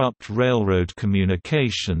disrupt railroad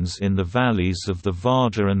communications in the valleys of the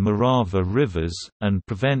Vardar and Morava rivers, and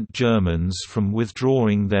prevent Germans from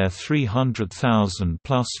withdrawing their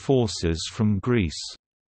 300,000-plus forces from Greece.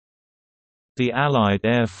 The Allied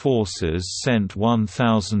air forces sent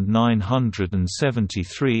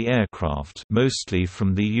 1,973 aircraft, mostly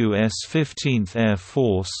from the U.S. 15th Air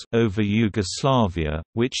Force, over Yugoslavia,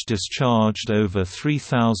 which discharged over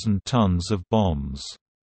 3,000 tons of bombs.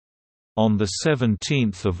 On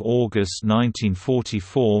 17 August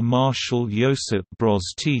 1944, Marshal Josip Broz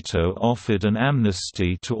Tito offered an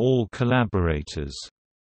amnesty to all collaborators.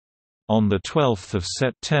 On 12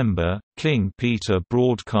 September, King Peter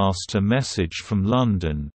broadcast a message from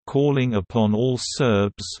London, calling upon all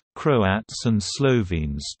Serbs, Croats and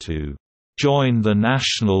Slovenes to "join the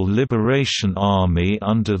National Liberation Army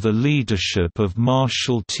under the leadership of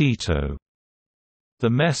Marshal Tito." The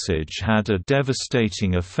message had a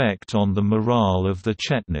devastating effect on the morale of the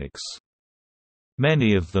Chetniks.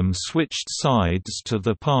 Many of them switched sides to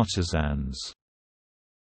the Partisans.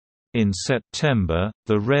 In September,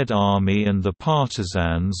 the Red Army and the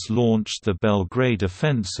Partisans launched the Belgrade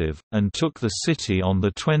offensive, and took the city on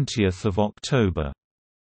 20 October.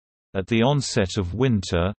 At the onset of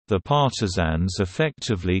winter, the Partisans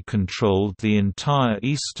effectively controlled the entire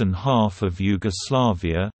eastern half of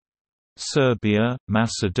Yugoslavia, Serbia,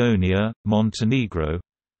 Macedonia, Montenegro,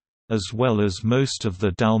 as well as most of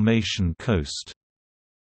the Dalmatian coast.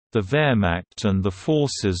 The Wehrmacht and the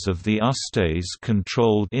forces of the Ustase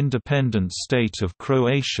controlled independent state of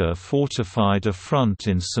Croatia fortified a front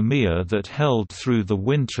in Sirmia that held through the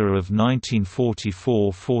winter of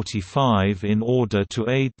 1944–45 in order to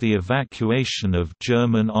aid the evacuation of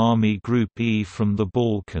German Army Group E from the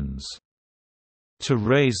Balkans. To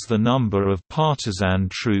raise the number of partisan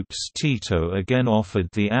troops, Tito again offered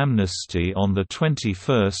the amnesty on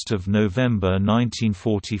 21 November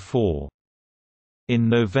 1944. In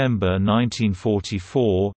November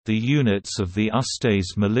 1944, the units of the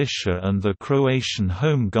Ustase militia and the Croatian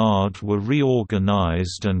Home Guard were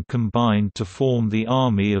reorganized and combined to form the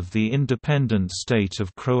Army of the Independent State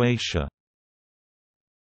of Croatia.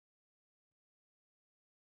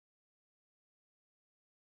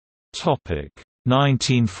 Topic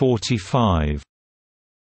 1945.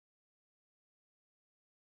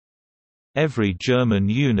 Every German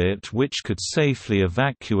unit which could safely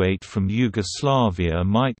evacuate from Yugoslavia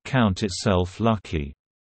might count itself lucky.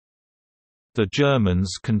 The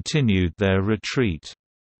Germans continued their retreat.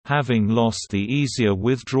 Having lost the easier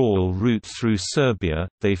withdrawal route through Serbia,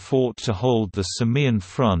 they fought to hold the Sirmian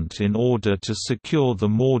front in order to secure the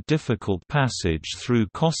more difficult passage through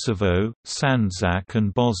Kosovo, Sandžak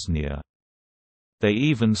and Bosnia. They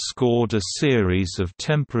even scored a series of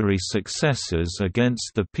temporary successes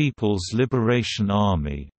against the People's Liberation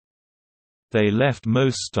Army. They left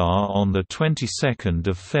Mostar on the 22nd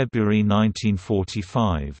of February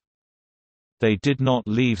 1945. They did not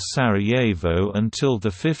leave Sarajevo until the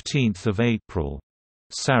 15th of April.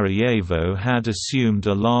 Sarajevo had assumed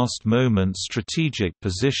a last-moment strategic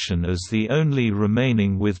position as the only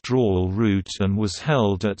remaining withdrawal route and was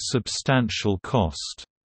held at substantial cost.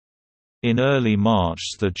 In early March,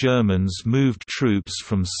 the Germans moved troops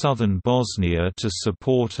from southern Bosnia to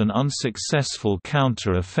support an unsuccessful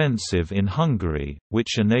counter-offensive in Hungary,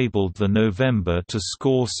 which enabled the November to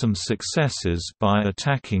score some successes by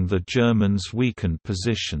attacking the Germans' weakened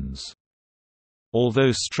positions.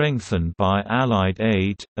 Although strengthened by Allied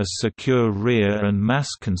aid, a secure rear and mass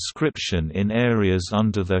conscription in areas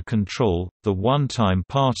under their control, the one-time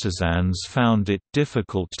partisans found it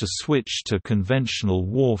difficult to switch to conventional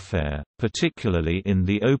warfare, particularly in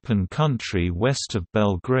the open country west of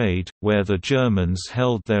Belgrade, where the Germans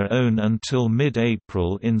held their own until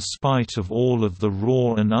mid-April in spite of all of the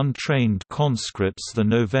raw and untrained conscripts the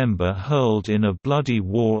November hurled in a bloody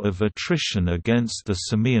war of attrition against the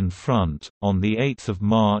Sirmian front. On the 8th of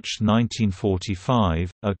March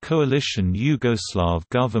 1945, a coalition Yugoslav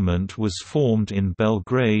government was formed in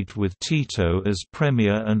Belgrade with Tito as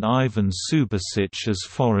premier and Ivan Subasic as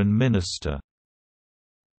foreign minister.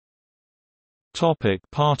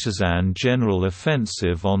 Partisan general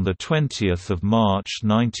offensive. On 20 March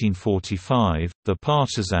 1945, the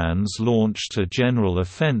Partisans launched a general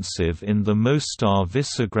offensive in the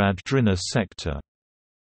Mostar-Visegrad-Drina sector.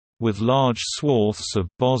 With large swaths of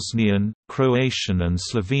Bosnian, Croatian and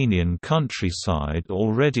Slovenian countryside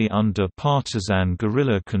already under partisan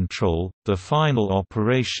guerrilla control, the final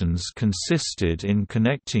operations consisted in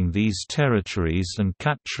connecting these territories and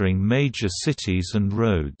capturing major cities and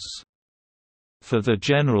roads. For the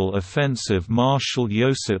general offensive, Marshal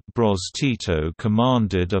Josip Broz Tito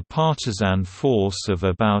commanded a partisan force of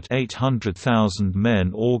about 800,000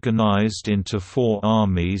 men organized into four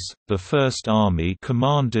armies: the First Army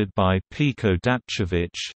commanded by Peko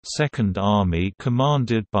Dapčević, Second Army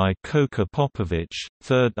commanded by Koka Popović,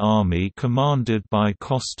 Third Army commanded by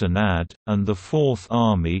Kosta Nad, and the Fourth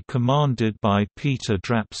Army commanded by Peter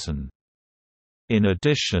Drapson. In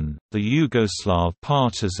addition, the Yugoslav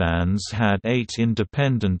Partisans had 8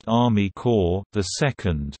 independent army corps: the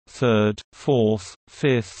 2nd, 3rd, 4th,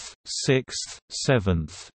 5th, 6th,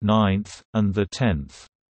 7th, 9th, and the 10th.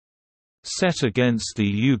 Set against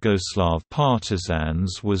the Yugoslav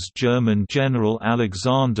Partisans was German General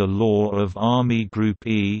Alexander Law of Army Group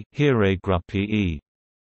E, Heeresgruppe E.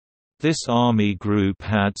 This army group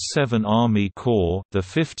had 7 army corps: the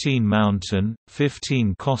 15 Mountain,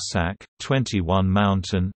 15 Cossack, 21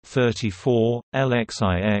 Mountain, 34,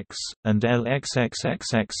 LXIX, and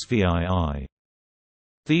LXXXXVII.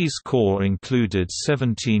 These corps included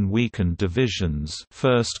 17 weakened divisions: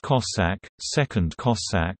 1st Cossack, 2nd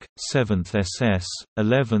Cossack, 7th SS,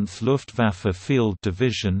 11th Luftwaffe Field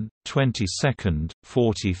Division, 22nd,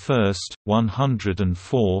 41st,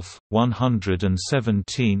 104th,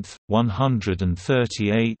 117th,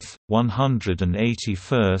 138th,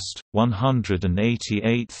 181st,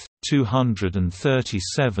 188th,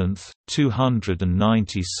 237th,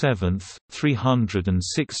 297th,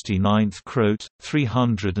 369th Kroat,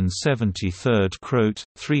 373rd Kroat,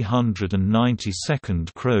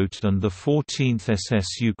 392nd Kroat, and the 14th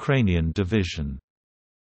SS Ukrainian Division.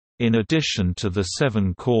 In addition to the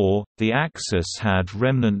 7 corps, the Axis had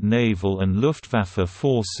remnant naval and Luftwaffe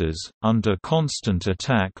forces, under constant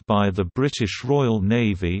attack by the British Royal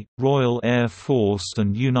Navy, Royal Air Force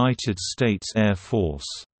and United States Air Force.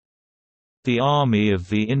 The Army of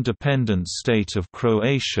the Independent State of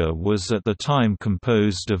Croatia was at the time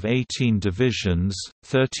composed of 18 divisions,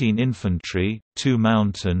 13 infantry, 2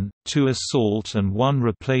 mountain, 2 assault and 1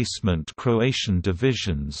 replacement Croatian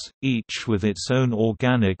divisions, each with its own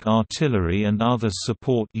organic artillery and other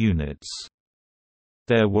support units.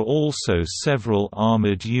 There were also several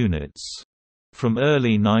armoured units. From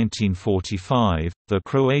early 1945, the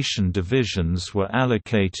Croatian divisions were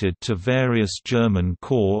allocated to various German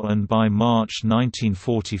corps and by March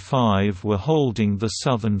 1945 were holding the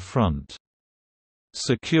southern front.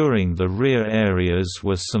 Securing the rear areas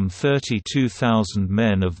were some 32,000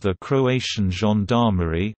 men of the Croatian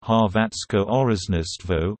Gendarmerie Hrvatsko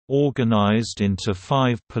Oružništvo, organized into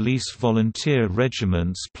 5 police volunteer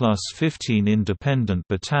regiments plus 15 independent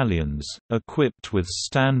battalions, equipped with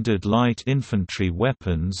standard light infantry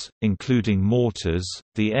weapons, including mortars.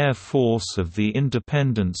 The Air Force of the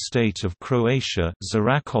Independent State of Croatia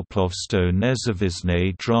Zrakoplovstvo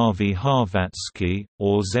Nezavisne Dravi Hrvatski,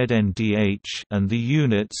 or ZNDH, and the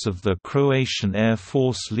units of the Croatian Air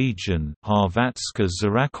Force Legion Hrvatska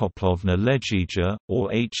Zrakoplovna Legija,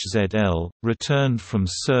 or HZL, returned from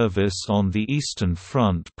service on the Eastern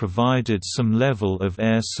Front, provided some level of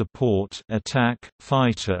air support, attack,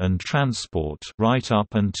 fighter and transport right up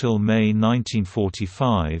until May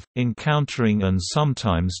 1945, encountering and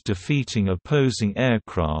sometimes defeating opposing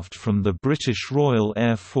aircraft from the British Royal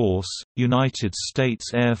Air Force, United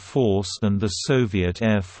States Air Force and the Soviet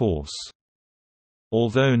Air Force.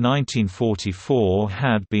 Although 1944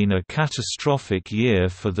 had been a catastrophic year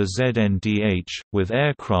for the ZNDH, with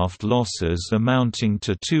aircraft losses amounting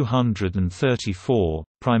to 234,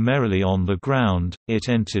 primarily on the ground, it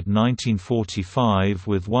entered 1945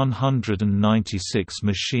 with 196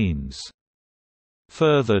 machines.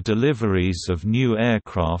 Further deliveries of new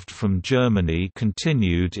aircraft from Germany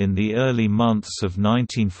continued in the early months of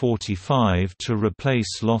 1945 to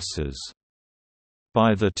replace losses.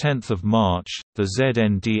 By 10 March, the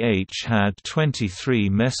ZNDH had 23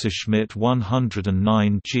 Messerschmitt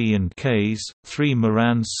 109G and Ks, 3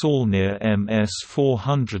 Moran Saulnier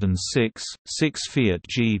MS-406, 6 Fiat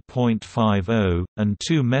G.50, and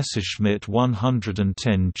 2 Messerschmitt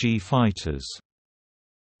 110G fighters.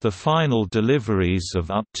 The final deliveries of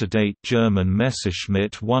up-to-date German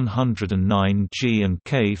Messerschmitt 109G and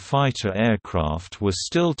K fighter aircraft were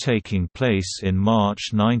still taking place in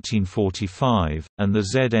March 1945, and the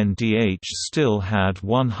ZNDH still had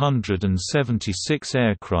 176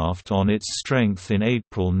 aircraft on its strength in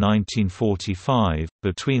April 1945.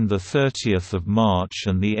 Between 30 March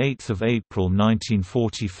and 8 April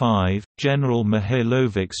 1945, General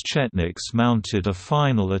Mihailovic's Chetniks mounted a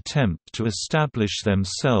final attempt to establish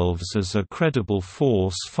themselves as a credible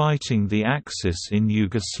force fighting the Axis in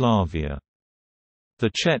Yugoslavia. The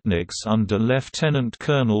Chetniks under Lieutenant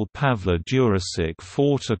Colonel Pavle Đurišić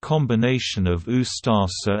fought a combination of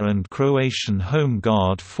Ustaša and Croatian Home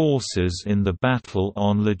Guard forces in the battle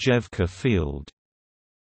on Lajevka Field.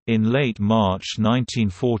 In late March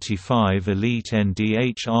 1945, elite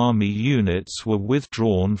NDH army units were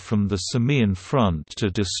withdrawn from the Samian front to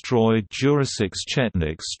destroy Đurišić's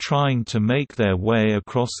Chetniks trying to make their way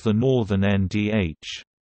across the northern NDH.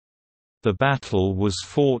 The battle was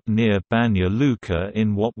fought near Banja Luka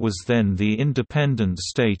in what was then the independent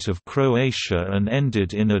state of Croatia and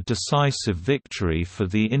ended in a decisive victory for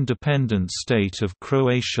the independent state of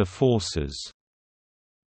Croatia forces.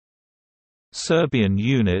 Serbian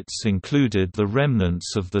units included the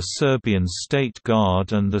remnants of the Serbian State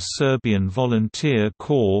Guard and the Serbian Volunteer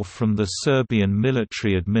Corps from the Serbian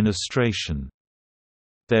military administration.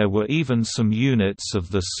 There were even some units of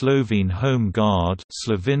the Slovene Home Guard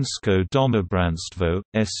Slovinsko domobranstvo,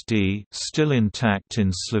 SD still intact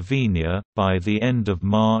in Slovenia. By the end of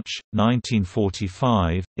March,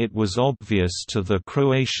 1945, it was obvious to the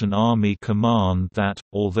Croatian Army Command that,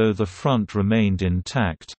 although the front remained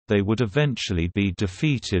intact, they would eventually be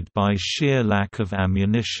defeated by sheer lack of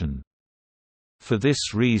ammunition. For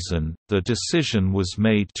this reason, the decision was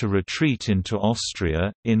made to retreat into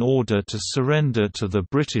Austria, in order to surrender to the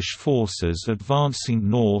British forces advancing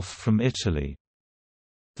north from Italy.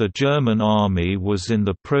 The German army was in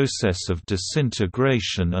the process of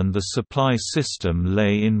disintegration and the supply system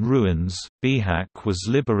lay in ruins. Bihać was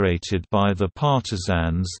liberated by the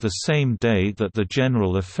Partisans the same day that the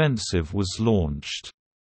general offensive was launched.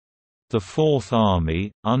 The Fourth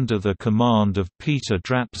Army, under the command of Peter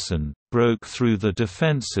Drapson, broke through the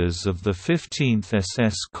defences of the 15th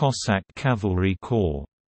SS Cossack Cavalry Corps.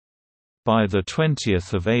 By 20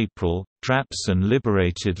 April, Drapson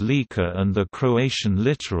liberated Lika and the Croatian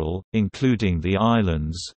littoral, including the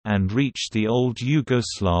islands, and reached the old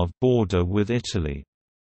Yugoslav border with Italy.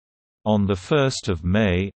 On 1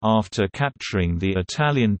 May, after capturing the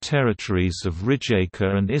Italian territories of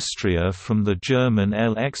Rijeka and Istria from the German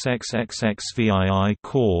LXXXXVII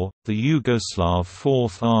Corps, the Yugoslav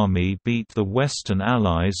Fourth Army beat the Western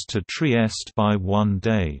Allies to Trieste by 1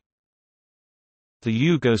 day. The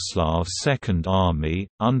Yugoslav Second Army,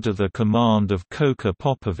 under the command of Koka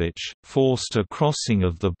Popović, forced a crossing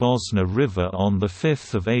of the Bosna River on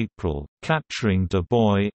 5 April, capturing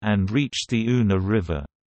Doboj, and reached the Una River.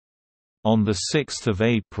 On 6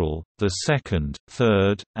 April, the 2nd,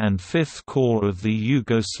 3rd, and 5th Corps of the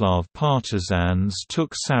Yugoslav Partisans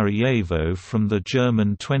took Sarajevo from the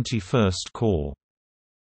German 21st Corps.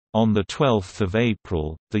 On 12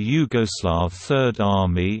 April, the Yugoslav Third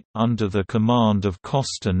Army, under the command of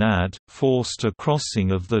Kosta Nad, forced a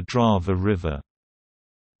crossing of the Drava River.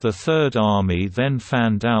 The Third Army then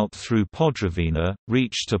fanned out through Podravina,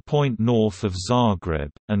 reached a point north of Zagreb,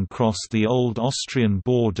 and crossed the old Austrian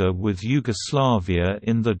border with Yugoslavia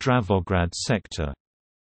in the Dravograd sector.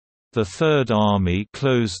 The Third Army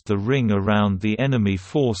closed the ring around the enemy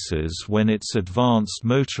forces when its advanced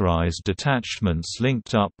motorized detachments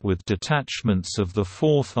linked up with detachments of the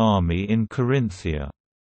Fourth Army in Carinthia.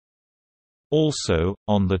 Also,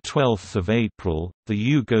 on 12 April, the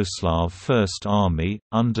Yugoslav First Army,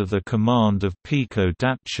 under the command of Peko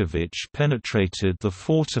Dapčević, penetrated the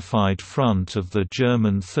fortified front of the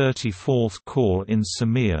German 34th Corps in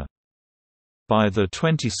Samir. By the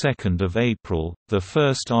 22nd of April, the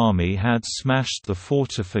First Army had smashed the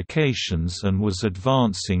fortifications and was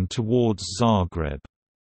advancing towards Zagreb.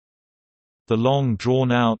 The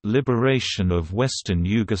long-drawn-out liberation of Western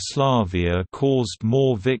Yugoslavia caused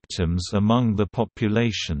more victims among the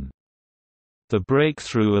population. The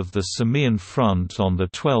breakthrough of the Samian front on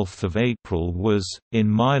 12 April was, in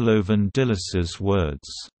Milovan Đilas's words,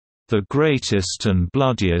 "the greatest and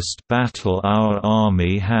bloodiest battle our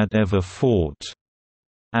army had ever fought,"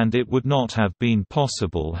 and it would not have been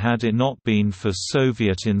possible had it not been for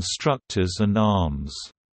Soviet instructors and arms.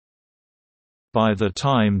 By the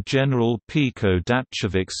time General Peko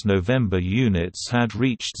Dapčević's November units had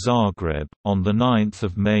reached Zagreb, on 9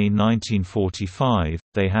 May 1945,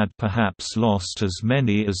 they had perhaps lost as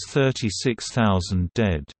many as 36,000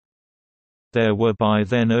 dead. There were by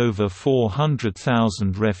then over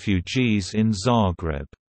 400,000 refugees in Zagreb.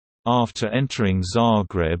 After entering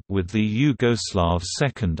Zagreb with the Yugoslav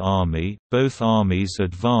Second Army, both armies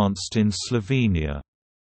advanced in Slovenia.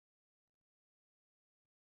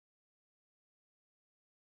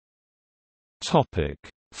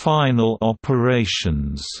 Final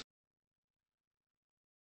operations.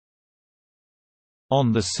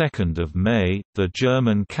 On 2 May, the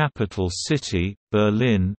German capital city,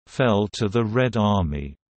 Berlin, fell to the Red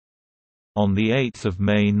Army. On 8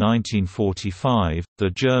 May 1945, the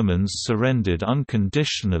Germans surrendered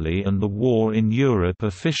unconditionally and the war in Europe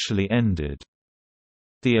officially ended.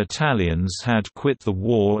 The Italians had quit the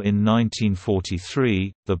war in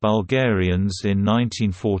 1943, the Bulgarians in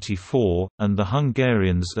 1944, and the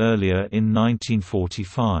Hungarians earlier in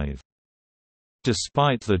 1945.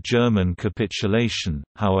 Despite the German capitulation,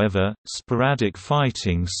 however, sporadic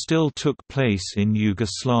fighting still took place in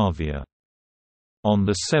Yugoslavia. On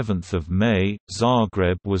 7 May,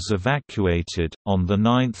 Zagreb was evacuated. On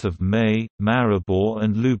 9 May, Maribor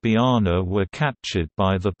and Ljubljana were captured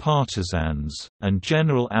by the Partisans, and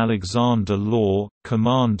General Alexander Law,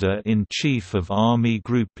 Commander-in-Chief of Army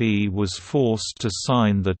Group E, was forced to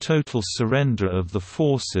sign the total surrender of the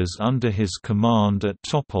forces under his command at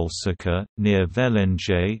Topolčica, near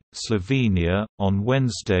Velenje, Slovenia, on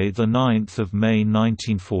Wednesday 9 May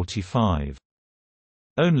 1945.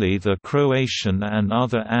 Only the Croatian and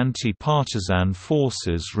other anti-partisan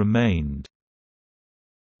forces remained.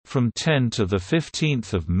 From 10 to 15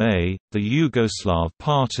 May, the Yugoslav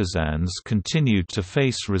partisans continued to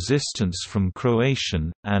face resistance from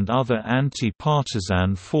Croatian, and other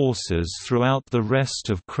anti-partisan forces throughout the rest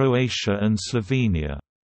of Croatia and Slovenia.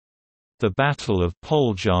 The Battle of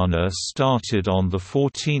Poljana started on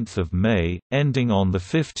 14 May, ending on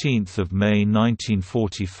 15 May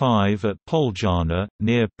 1945 at Poljana,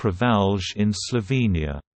 near Prevalj in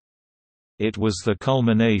Slovenia. It was the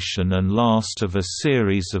culmination and last of a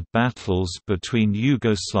series of battles between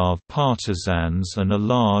Yugoslav partisans and a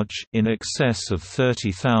large, in excess of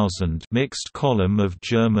 30,000, mixed column of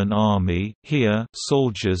German army, here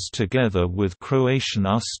soldiers together with Croatian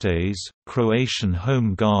Ustas, Croatian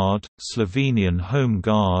Home Guard, Slovenian Home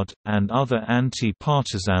Guard, and other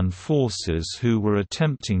anti-partisan forces who were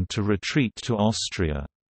attempting to retreat to Austria.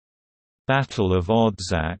 Battle of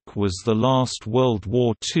Odžak was the last World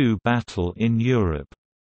War II battle in Europe.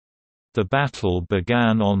 The battle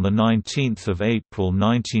began on 19 April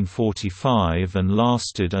 1945 and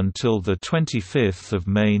lasted until 25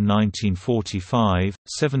 May 1945,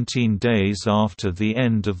 17 days after the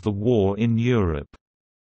end of the war in Europe.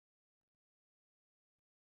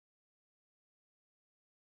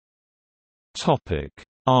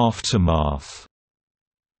 Aftermath.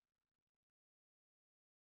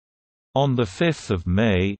 On 5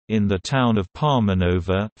 May, in the town of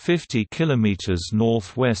Parmenova, 50 km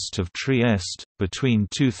northwest of Trieste, between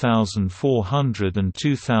 2,400 and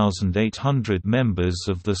 2,800 members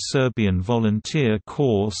of the Serbian Volunteer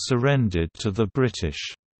Corps surrendered to the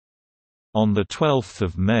British. On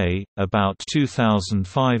 12 May, about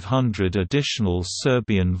 2,500 additional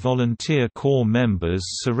Serbian Volunteer Corps members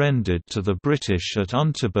surrendered to the British at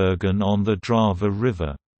Unterbergen on the Drava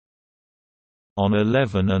River. On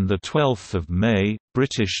 11 and 12 May,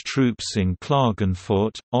 British troops in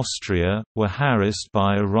Klagenfurt, Austria, were harassed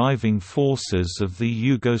by arriving forces of the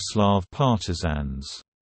Yugoslav partisans.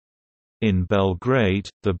 In Belgrade,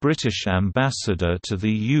 the British ambassador to the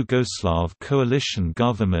Yugoslav coalition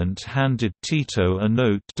government handed Tito a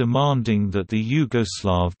note demanding that the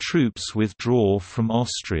Yugoslav troops withdraw from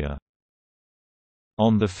Austria.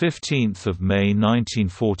 On 15 May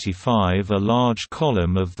 1945, a large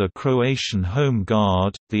column of the Croatian Home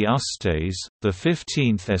Guard, the Ustas, the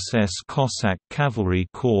 15th SS Cossack Cavalry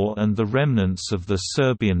Corps and the remnants of the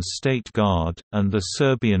Serbian State Guard, and the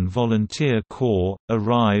Serbian Volunteer Corps,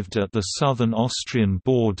 arrived at the southern Austrian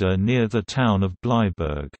border near the town of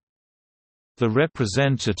Bleiburg. The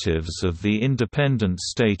representatives of the independent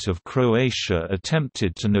state of Croatia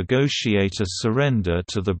attempted to negotiate a surrender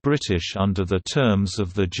to the British under the terms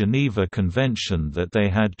of the Geneva Convention that they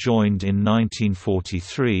had joined in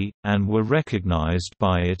 1943, and were recognized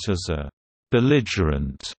by it as a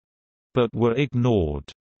belligerent, but were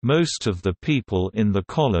ignored. Most of the people in the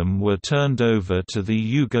column were turned over to the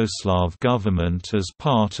Yugoslav government as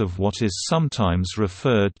part of what is sometimes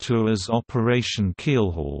referred to as Operation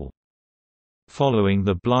Keelhaul. Following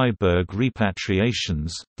the Bleiburg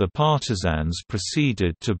repatriations, the partisans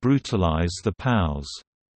proceeded to brutalize the POWs.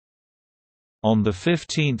 On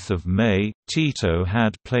 15 May, Tito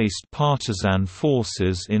had placed partisan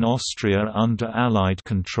forces in Austria under Allied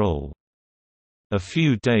control. A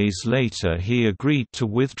few days later he agreed to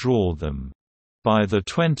withdraw them. By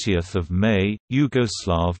 20 May,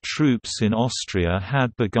 Yugoslav troops in Austria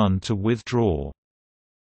had begun to withdraw.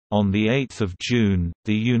 On 8 June,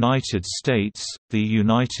 the United States, the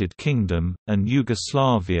United Kingdom, and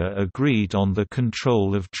Yugoslavia agreed on the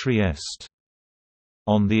control of Trieste.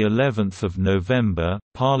 On the 11th of November,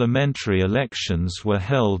 parliamentary elections were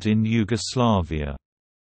held in Yugoslavia.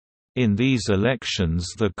 In these elections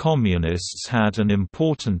the Communists had an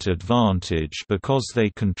important advantage because they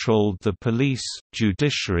controlled the police,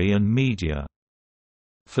 judiciary and media.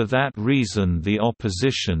 For that reason the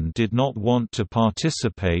opposition did not want to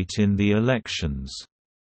participate in the elections.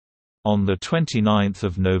 On 29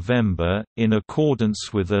 November, in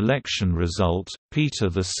accordance with election result, Peter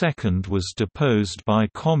II was deposed by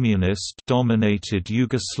Communist-dominated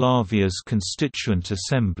Yugoslavia's Constituent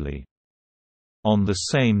Assembly. On the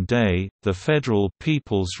same day, the Federal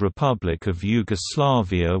People's Republic of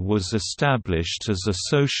Yugoslavia was established as a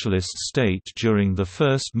socialist state during the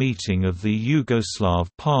first meeting of the Yugoslav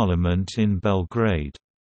parliament in Belgrade.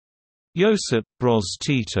 Josip Broz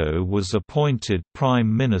Tito was appointed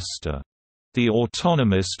prime minister. The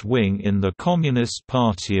autonomist wing in the Communist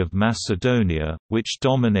Party of Macedonia, which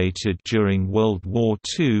dominated during World War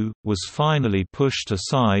II, was finally pushed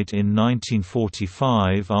aside in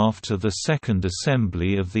 1945 after the Second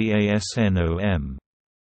Assembly of the ASNOM.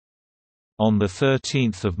 On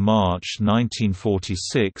 13 March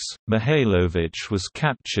 1946, Mihailović was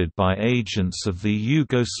captured by agents of the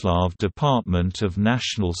Yugoslav Department of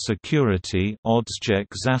National Security Odzjek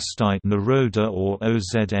Zaštite Naroda or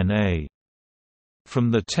OZNA.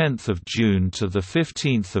 From 10 June to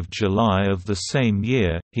 15 July of the same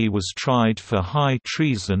year, he was tried for high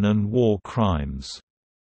treason and war crimes.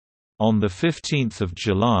 On 15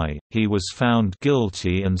 July, he was found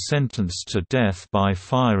guilty and sentenced to death by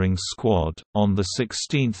firing squad. On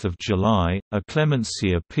 16 July, a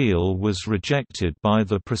clemency appeal was rejected by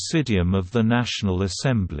the Presidium of the National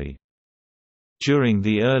Assembly. During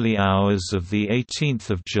the early hours of 18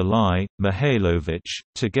 July, Mihailović,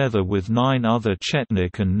 together with 9 other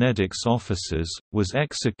Chetnik and Nedix officers, was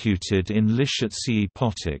executed in Lishitsi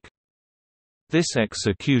Potok. This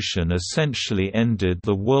execution essentially ended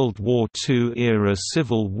the World War II-era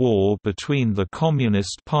civil war between the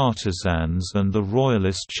Communist Partisans and the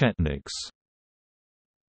Royalist Chetniks.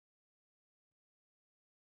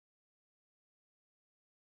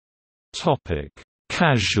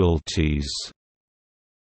 Casualties.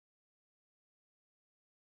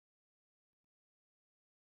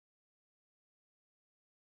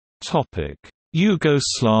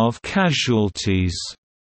 Yugoslav casualties.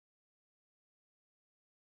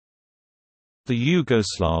 The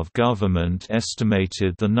Yugoslav government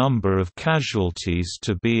estimated the number of casualties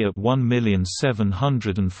to be at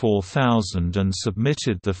 1,704,000 and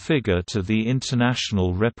submitted the figure to the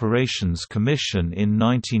International Reparations Commission in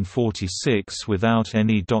 1946 without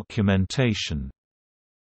any documentation.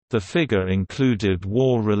 The figure included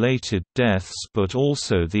war-related deaths but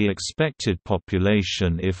also the expected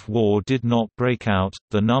population if war did not break out,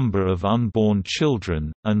 the number of unborn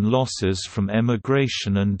children, and losses from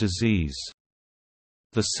emigration and disease.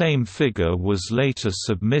 The same figure was later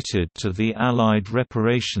submitted to the Allied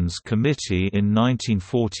Reparations Committee in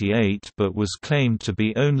 1948 but was claimed to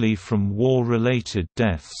be only from war-related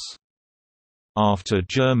deaths. After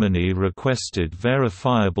Germany requested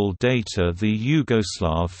verifiable data, the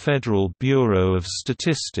Yugoslav Federal Bureau of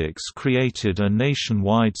Statistics created a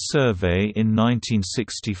nationwide survey in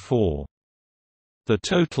 1964. The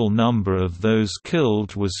total number of those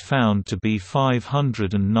killed was found to be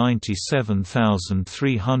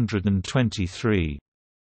 597,323.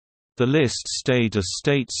 The list stayed a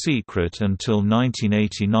state secret until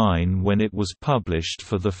 1989 when it was published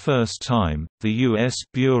for the first time. The U.S.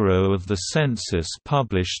 Bureau of the Census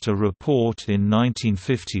published a report in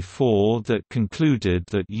 1954 that concluded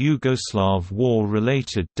that Yugoslav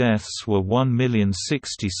war-related deaths were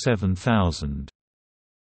 1,067,000.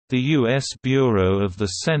 The U.S. Bureau of the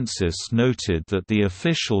Census noted that the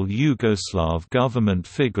official Yugoslav government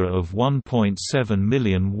figure of 1.7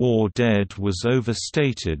 million war dead was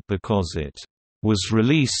overstated because it was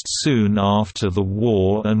released soon after the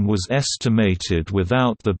war and was estimated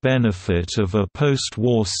without the benefit of a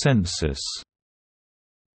post-war census.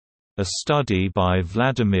 A study by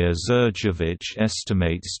Vladimir Zerjevich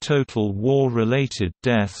estimates total war-related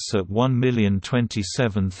deaths at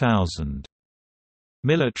 1,027,000.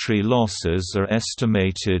 Military losses are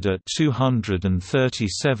estimated at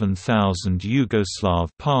 237,000 Yugoslav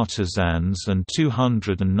partisans and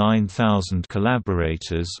 209,000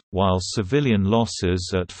 collaborators, while civilian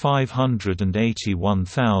losses at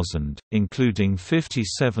 581,000, including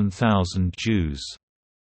 57,000 Jews.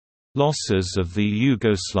 Losses of the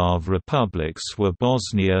Yugoslav republics were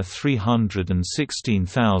Bosnia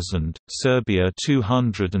 316,000, Serbia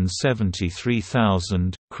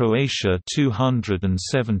 273,000, Croatia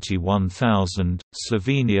 271,000,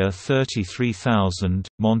 Slovenia 33,000,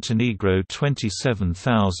 Montenegro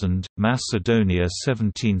 27,000, Macedonia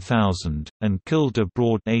 17,000, and killed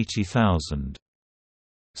abroad 80,000.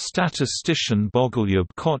 Statistician Bogoljub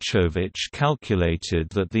Kočović calculated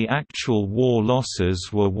that the actual war losses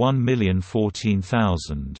were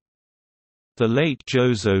 1,014,000. The late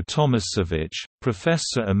Jozo Tomasevic,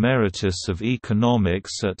 professor emeritus of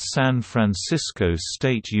economics at San Francisco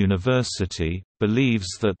State University, believes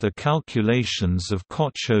that the calculations of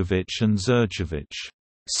Kočović and Đurđević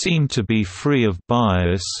seem to be free of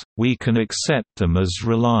bias, we can accept them as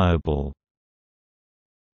reliable.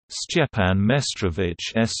 Stjepan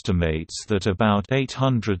Mestrović estimates that about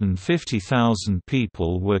 850,000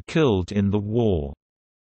 people were killed in the war.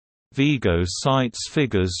 Vigo cites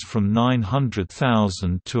figures from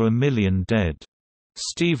 900,000 to 1 million dead.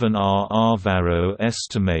 Stephen R. Arvaro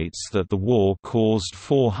estimates that the war caused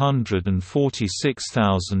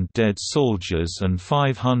 446,000 dead soldiers and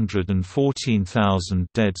 514,000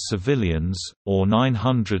 dead civilians, or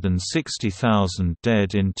 960,000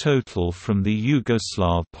 dead in total from the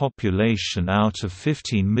Yugoslav population out of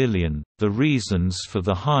 15 million. The reasons for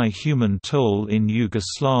the high human toll in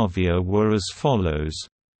Yugoslavia were as follows.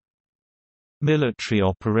 Military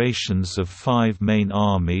operations of 5 main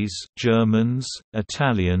armies, Germans,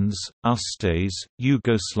 Italians, Ustas,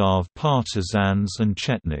 Yugoslav Partisans and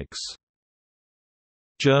Chetniks.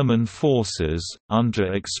 German forces,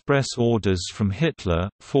 under express orders from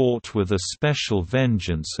Hitler, fought with a special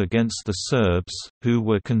vengeance against the Serbs, who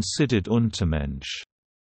were considered Untermensch.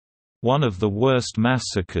 One of the worst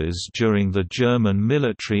massacres during the German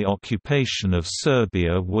military occupation of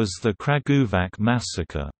Serbia was the Kragujevac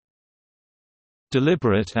massacre.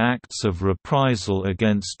 Deliberate acts of reprisal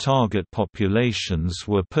against target populations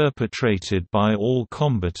were perpetrated by all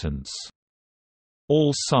combatants.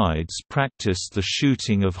 All sides practiced the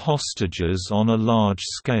shooting of hostages on a large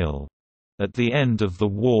scale. At the end of the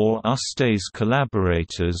war, Usta's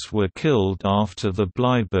collaborators were killed after the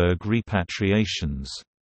Bleiburg repatriations.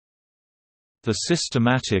 The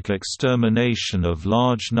systematic extermination of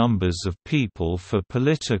large numbers of people for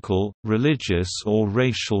political, religious or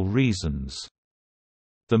racial reasons.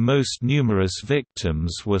 The most numerous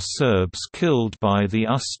victims were Serbs killed by the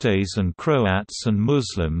Ustaes and Croats and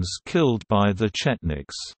Muslims killed by the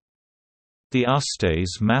Chetniks. The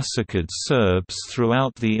Ustaes massacred Serbs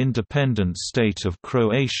throughout the independent state of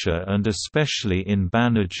Croatia and especially in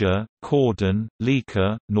Banija, Kordun,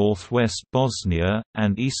 Lika, northwest Bosnia,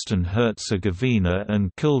 and eastern Herzegovina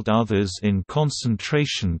and killed others in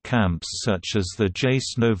concentration camps such as the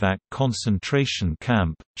Jasenovac concentration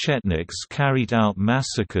camp. Chetniks carried out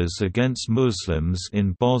massacres against Muslims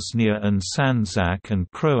in Bosnia and Sandžak and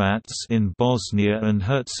Croats in Bosnia and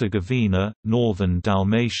Herzegovina, northern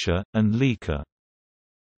Dalmatia, and Lika.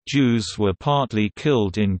 Jews were partly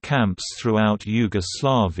killed in camps throughout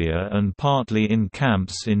Yugoslavia and partly in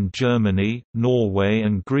camps in Germany, Norway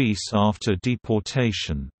and Greece after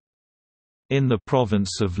deportation. In the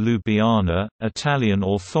province of Ljubljana, Italian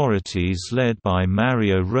authorities led by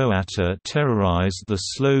Mario Roata terrorized the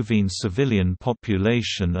Slovene civilian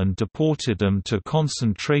population and deported them to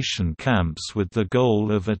concentration camps with the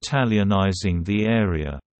goal of Italianizing the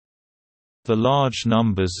area. The large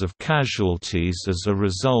numbers of casualties as a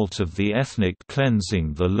result of the ethnic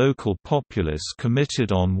cleansing the local populace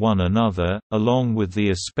committed on one another, along with the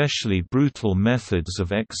especially brutal methods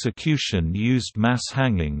of execution used mass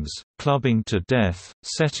hangings, clubbing to death,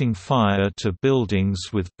 setting fire to buildings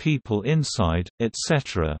with people inside,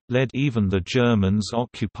 etc., led even the Germans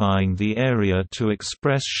occupying the area to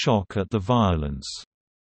express shock at the violence.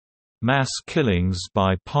 Mass killings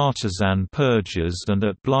by partisan purges and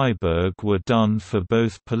at Bleiburg were done for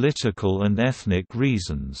both political and ethnic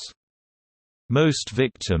reasons. Most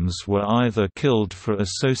victims were either killed for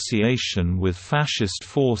association with fascist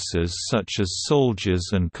forces such as soldiers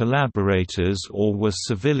and collaborators or were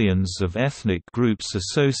civilians of ethnic groups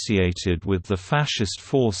associated with the fascist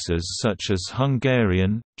forces such as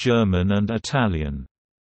Hungarian, German and Italian.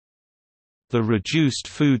 The reduced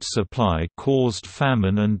food supply caused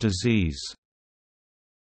famine and disease.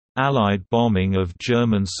 Allied bombing of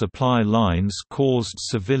German supply lines caused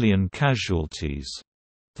civilian casualties.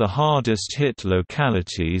 The hardest hit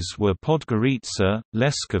localities were Podgorica,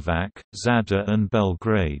 Leskovac, Zadar and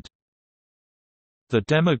Belgrade. The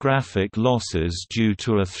demographic losses due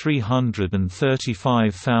to a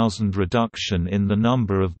 335,000 reduction in the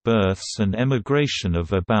number of births and emigration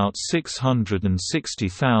of about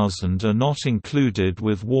 660,000 are not included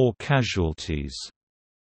with war casualties.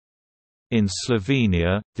 In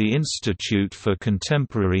Slovenia, the Institute for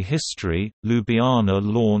Contemporary History, Ljubljana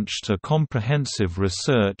launched a comprehensive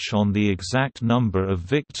research on the exact number of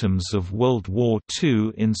victims of World War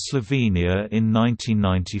II in Slovenia in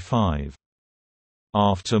 1995.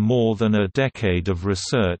 After more than a decade of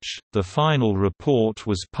research, the final report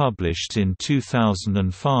was published in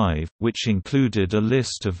 2005, which included a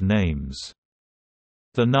list of names.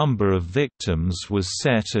 The number of victims was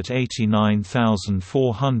set at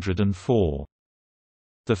 89,404.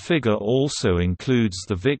 The figure also includes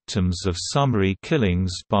the victims of summary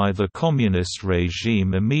killings by the communist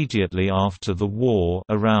regime immediately after the war,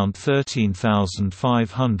 around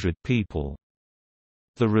 13,500 people.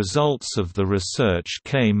 The results of the research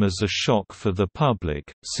came as a shock for the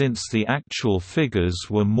public, since the actual figures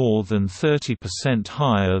were more than 30%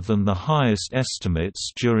 higher than the highest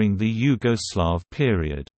estimates during the Yugoslav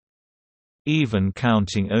period. Even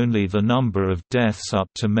counting only the number of deaths up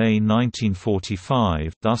to May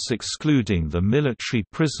 1945, thus excluding the military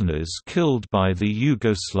prisoners killed by the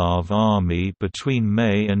Yugoslav army between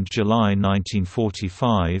May and July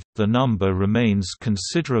 1945, the number remains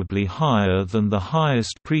considerably higher than the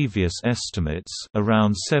highest previous estimates,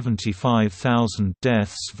 around 75,000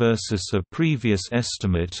 deaths versus a previous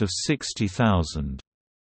estimate of 60,000.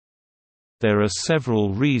 There are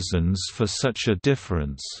several reasons for such a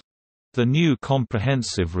difference. The new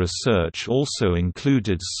comprehensive research also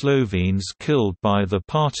included Slovenes killed by the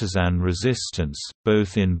partisan resistance,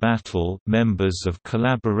 both in battle, members of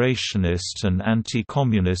collaborationist and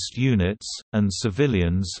anti-communist units, and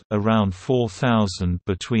civilians, around 4,000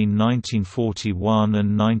 between 1941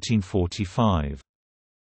 and 1945.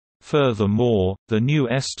 Furthermore, the new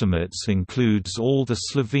estimates includes all the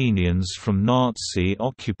Slovenians from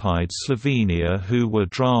Nazi-occupied Slovenia who were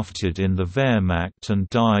drafted in the Wehrmacht and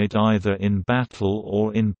died either in battle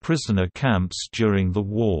or in prisoner camps during the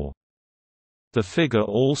war. The figure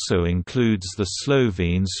also includes the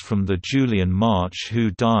Slovenes from the Julian March who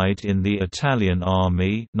died in the Italian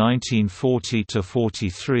army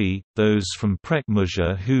 1940–43, those from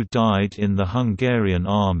Prekmurje who died in the Hungarian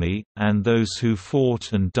army, and those who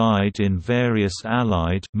fought and died in various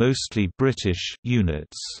Allied, mostly British,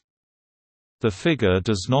 units. The figure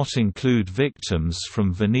does not include victims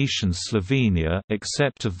from Venetian Slovenia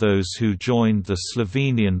except of those who joined the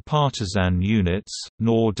Slovenian partisan units,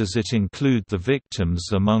 nor does it include the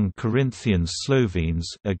victims among Carinthian Slovenes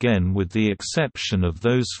again with the exception of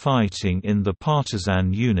those fighting in the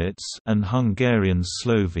partisan units and Hungarian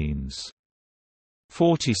Slovenes.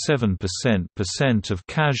 47% of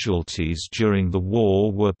casualties during the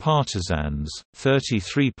war were partisans,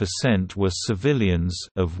 33% were civilians,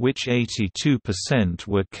 of which 82%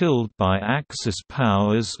 were killed by Axis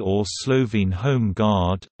powers or Slovene Home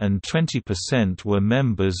Guard, and 20% were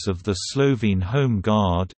members of the Slovene Home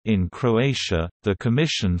Guard. In Croatia, the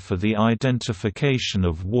Commission for the Identification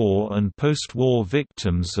of War and Post-War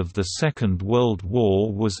Victims of the Second World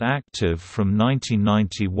War was active from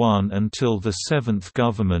 1991 until the 7th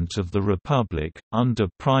government of the Republic, under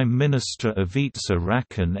Prime Minister Ivica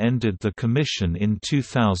Račan, ended the commission in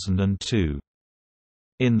 2002.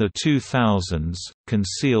 In the 2000s,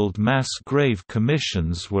 concealed mass grave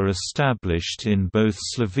commissions were established in both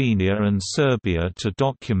Slovenia and Serbia to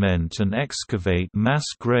document and excavate mass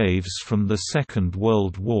graves from the Second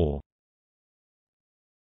World War.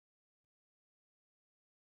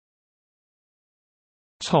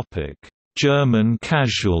 German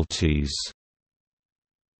casualties.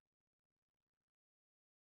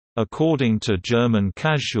 According to German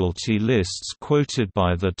casualty lists quoted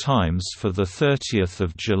by The Times for 30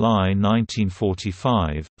 July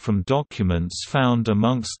 1945, from documents found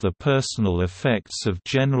amongst the personal effects of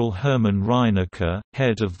General Hermann Reinecke,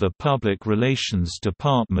 head of the Public Relations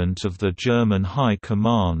Department of the German High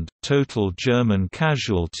Command, total German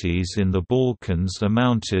casualties in the Balkans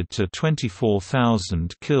amounted to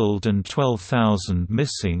 24,000 killed and 12,000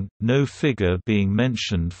 missing, no figure being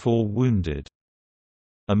mentioned for wounded.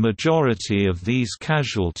 A majority of these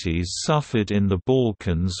casualties suffered in the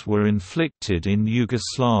Balkans were inflicted in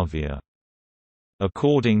Yugoslavia.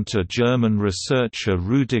 According to German researcher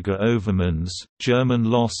Rüdiger Overmans, German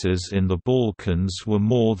losses in the Balkans were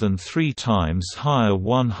more than 3 times higher,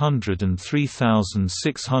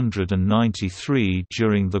 103,693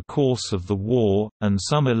 during the course of the war, and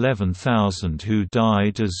some 11,000 who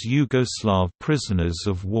died as Yugoslav prisoners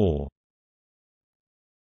of war.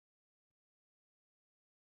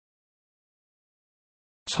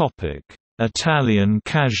 Italian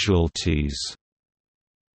casualties.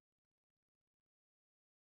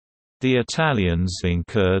 The Italians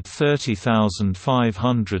incurred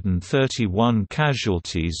 30,531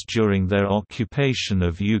 casualties during their occupation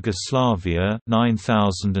of Yugoslavia,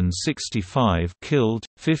 9,065 killed,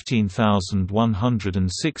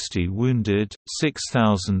 15,160 wounded,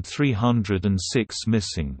 6,306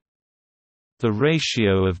 missing. The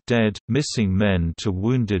ratio of dead, missing men to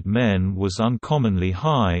wounded men was uncommonly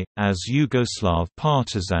high, as Yugoslav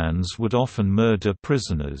partisans would often murder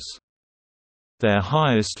prisoners. Their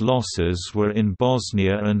highest losses were in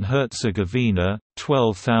Bosnia and Herzegovina,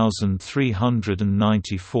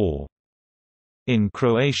 12,394. In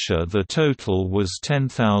Croatia the total was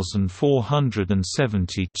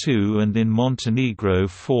 10,472 and in Montenegro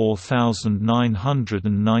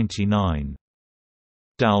 4,999.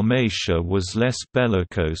 Dalmatia was less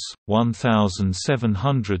bellicose,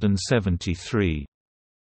 1,773.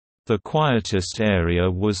 The quietest area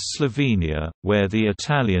was Slovenia, where the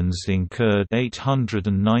Italians incurred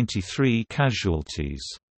 893 casualties.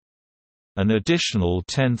 An additional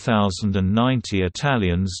 10,090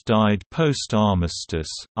 Italians died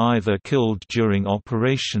post-armistice, either killed during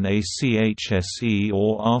Operation ACHSE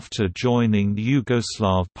or after joining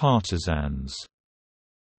Yugoslav partisans.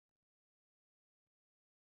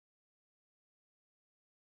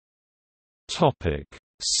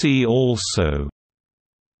 See also: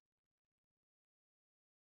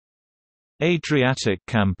 Adriatic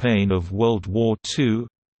Campaign of World War II,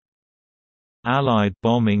 Allied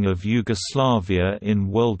bombing of Yugoslavia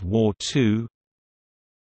in World War II,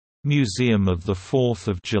 Museum of the 4th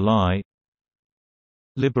of July,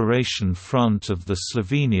 Liberation Front of the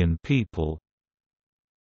Slovenian people,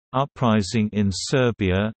 Uprising in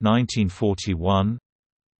Serbia 1941,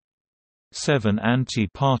 7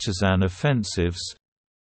 anti-partisan offensives,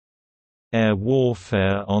 Air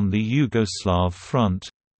warfare on the Yugoslav front,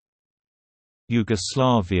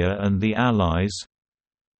 Yugoslavia and the Allies,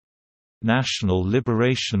 National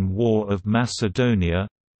Liberation War of Macedonia,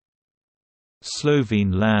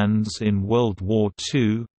 Slovene lands in World War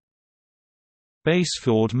II,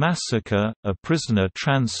 Basefjord massacre, a prisoner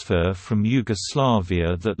transfer from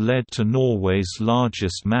Yugoslavia that led to Norway's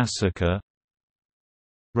largest massacre,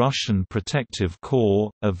 Russian Protective Corps,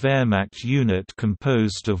 a Wehrmacht unit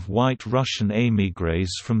composed of white Russian émigrés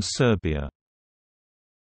from Serbia.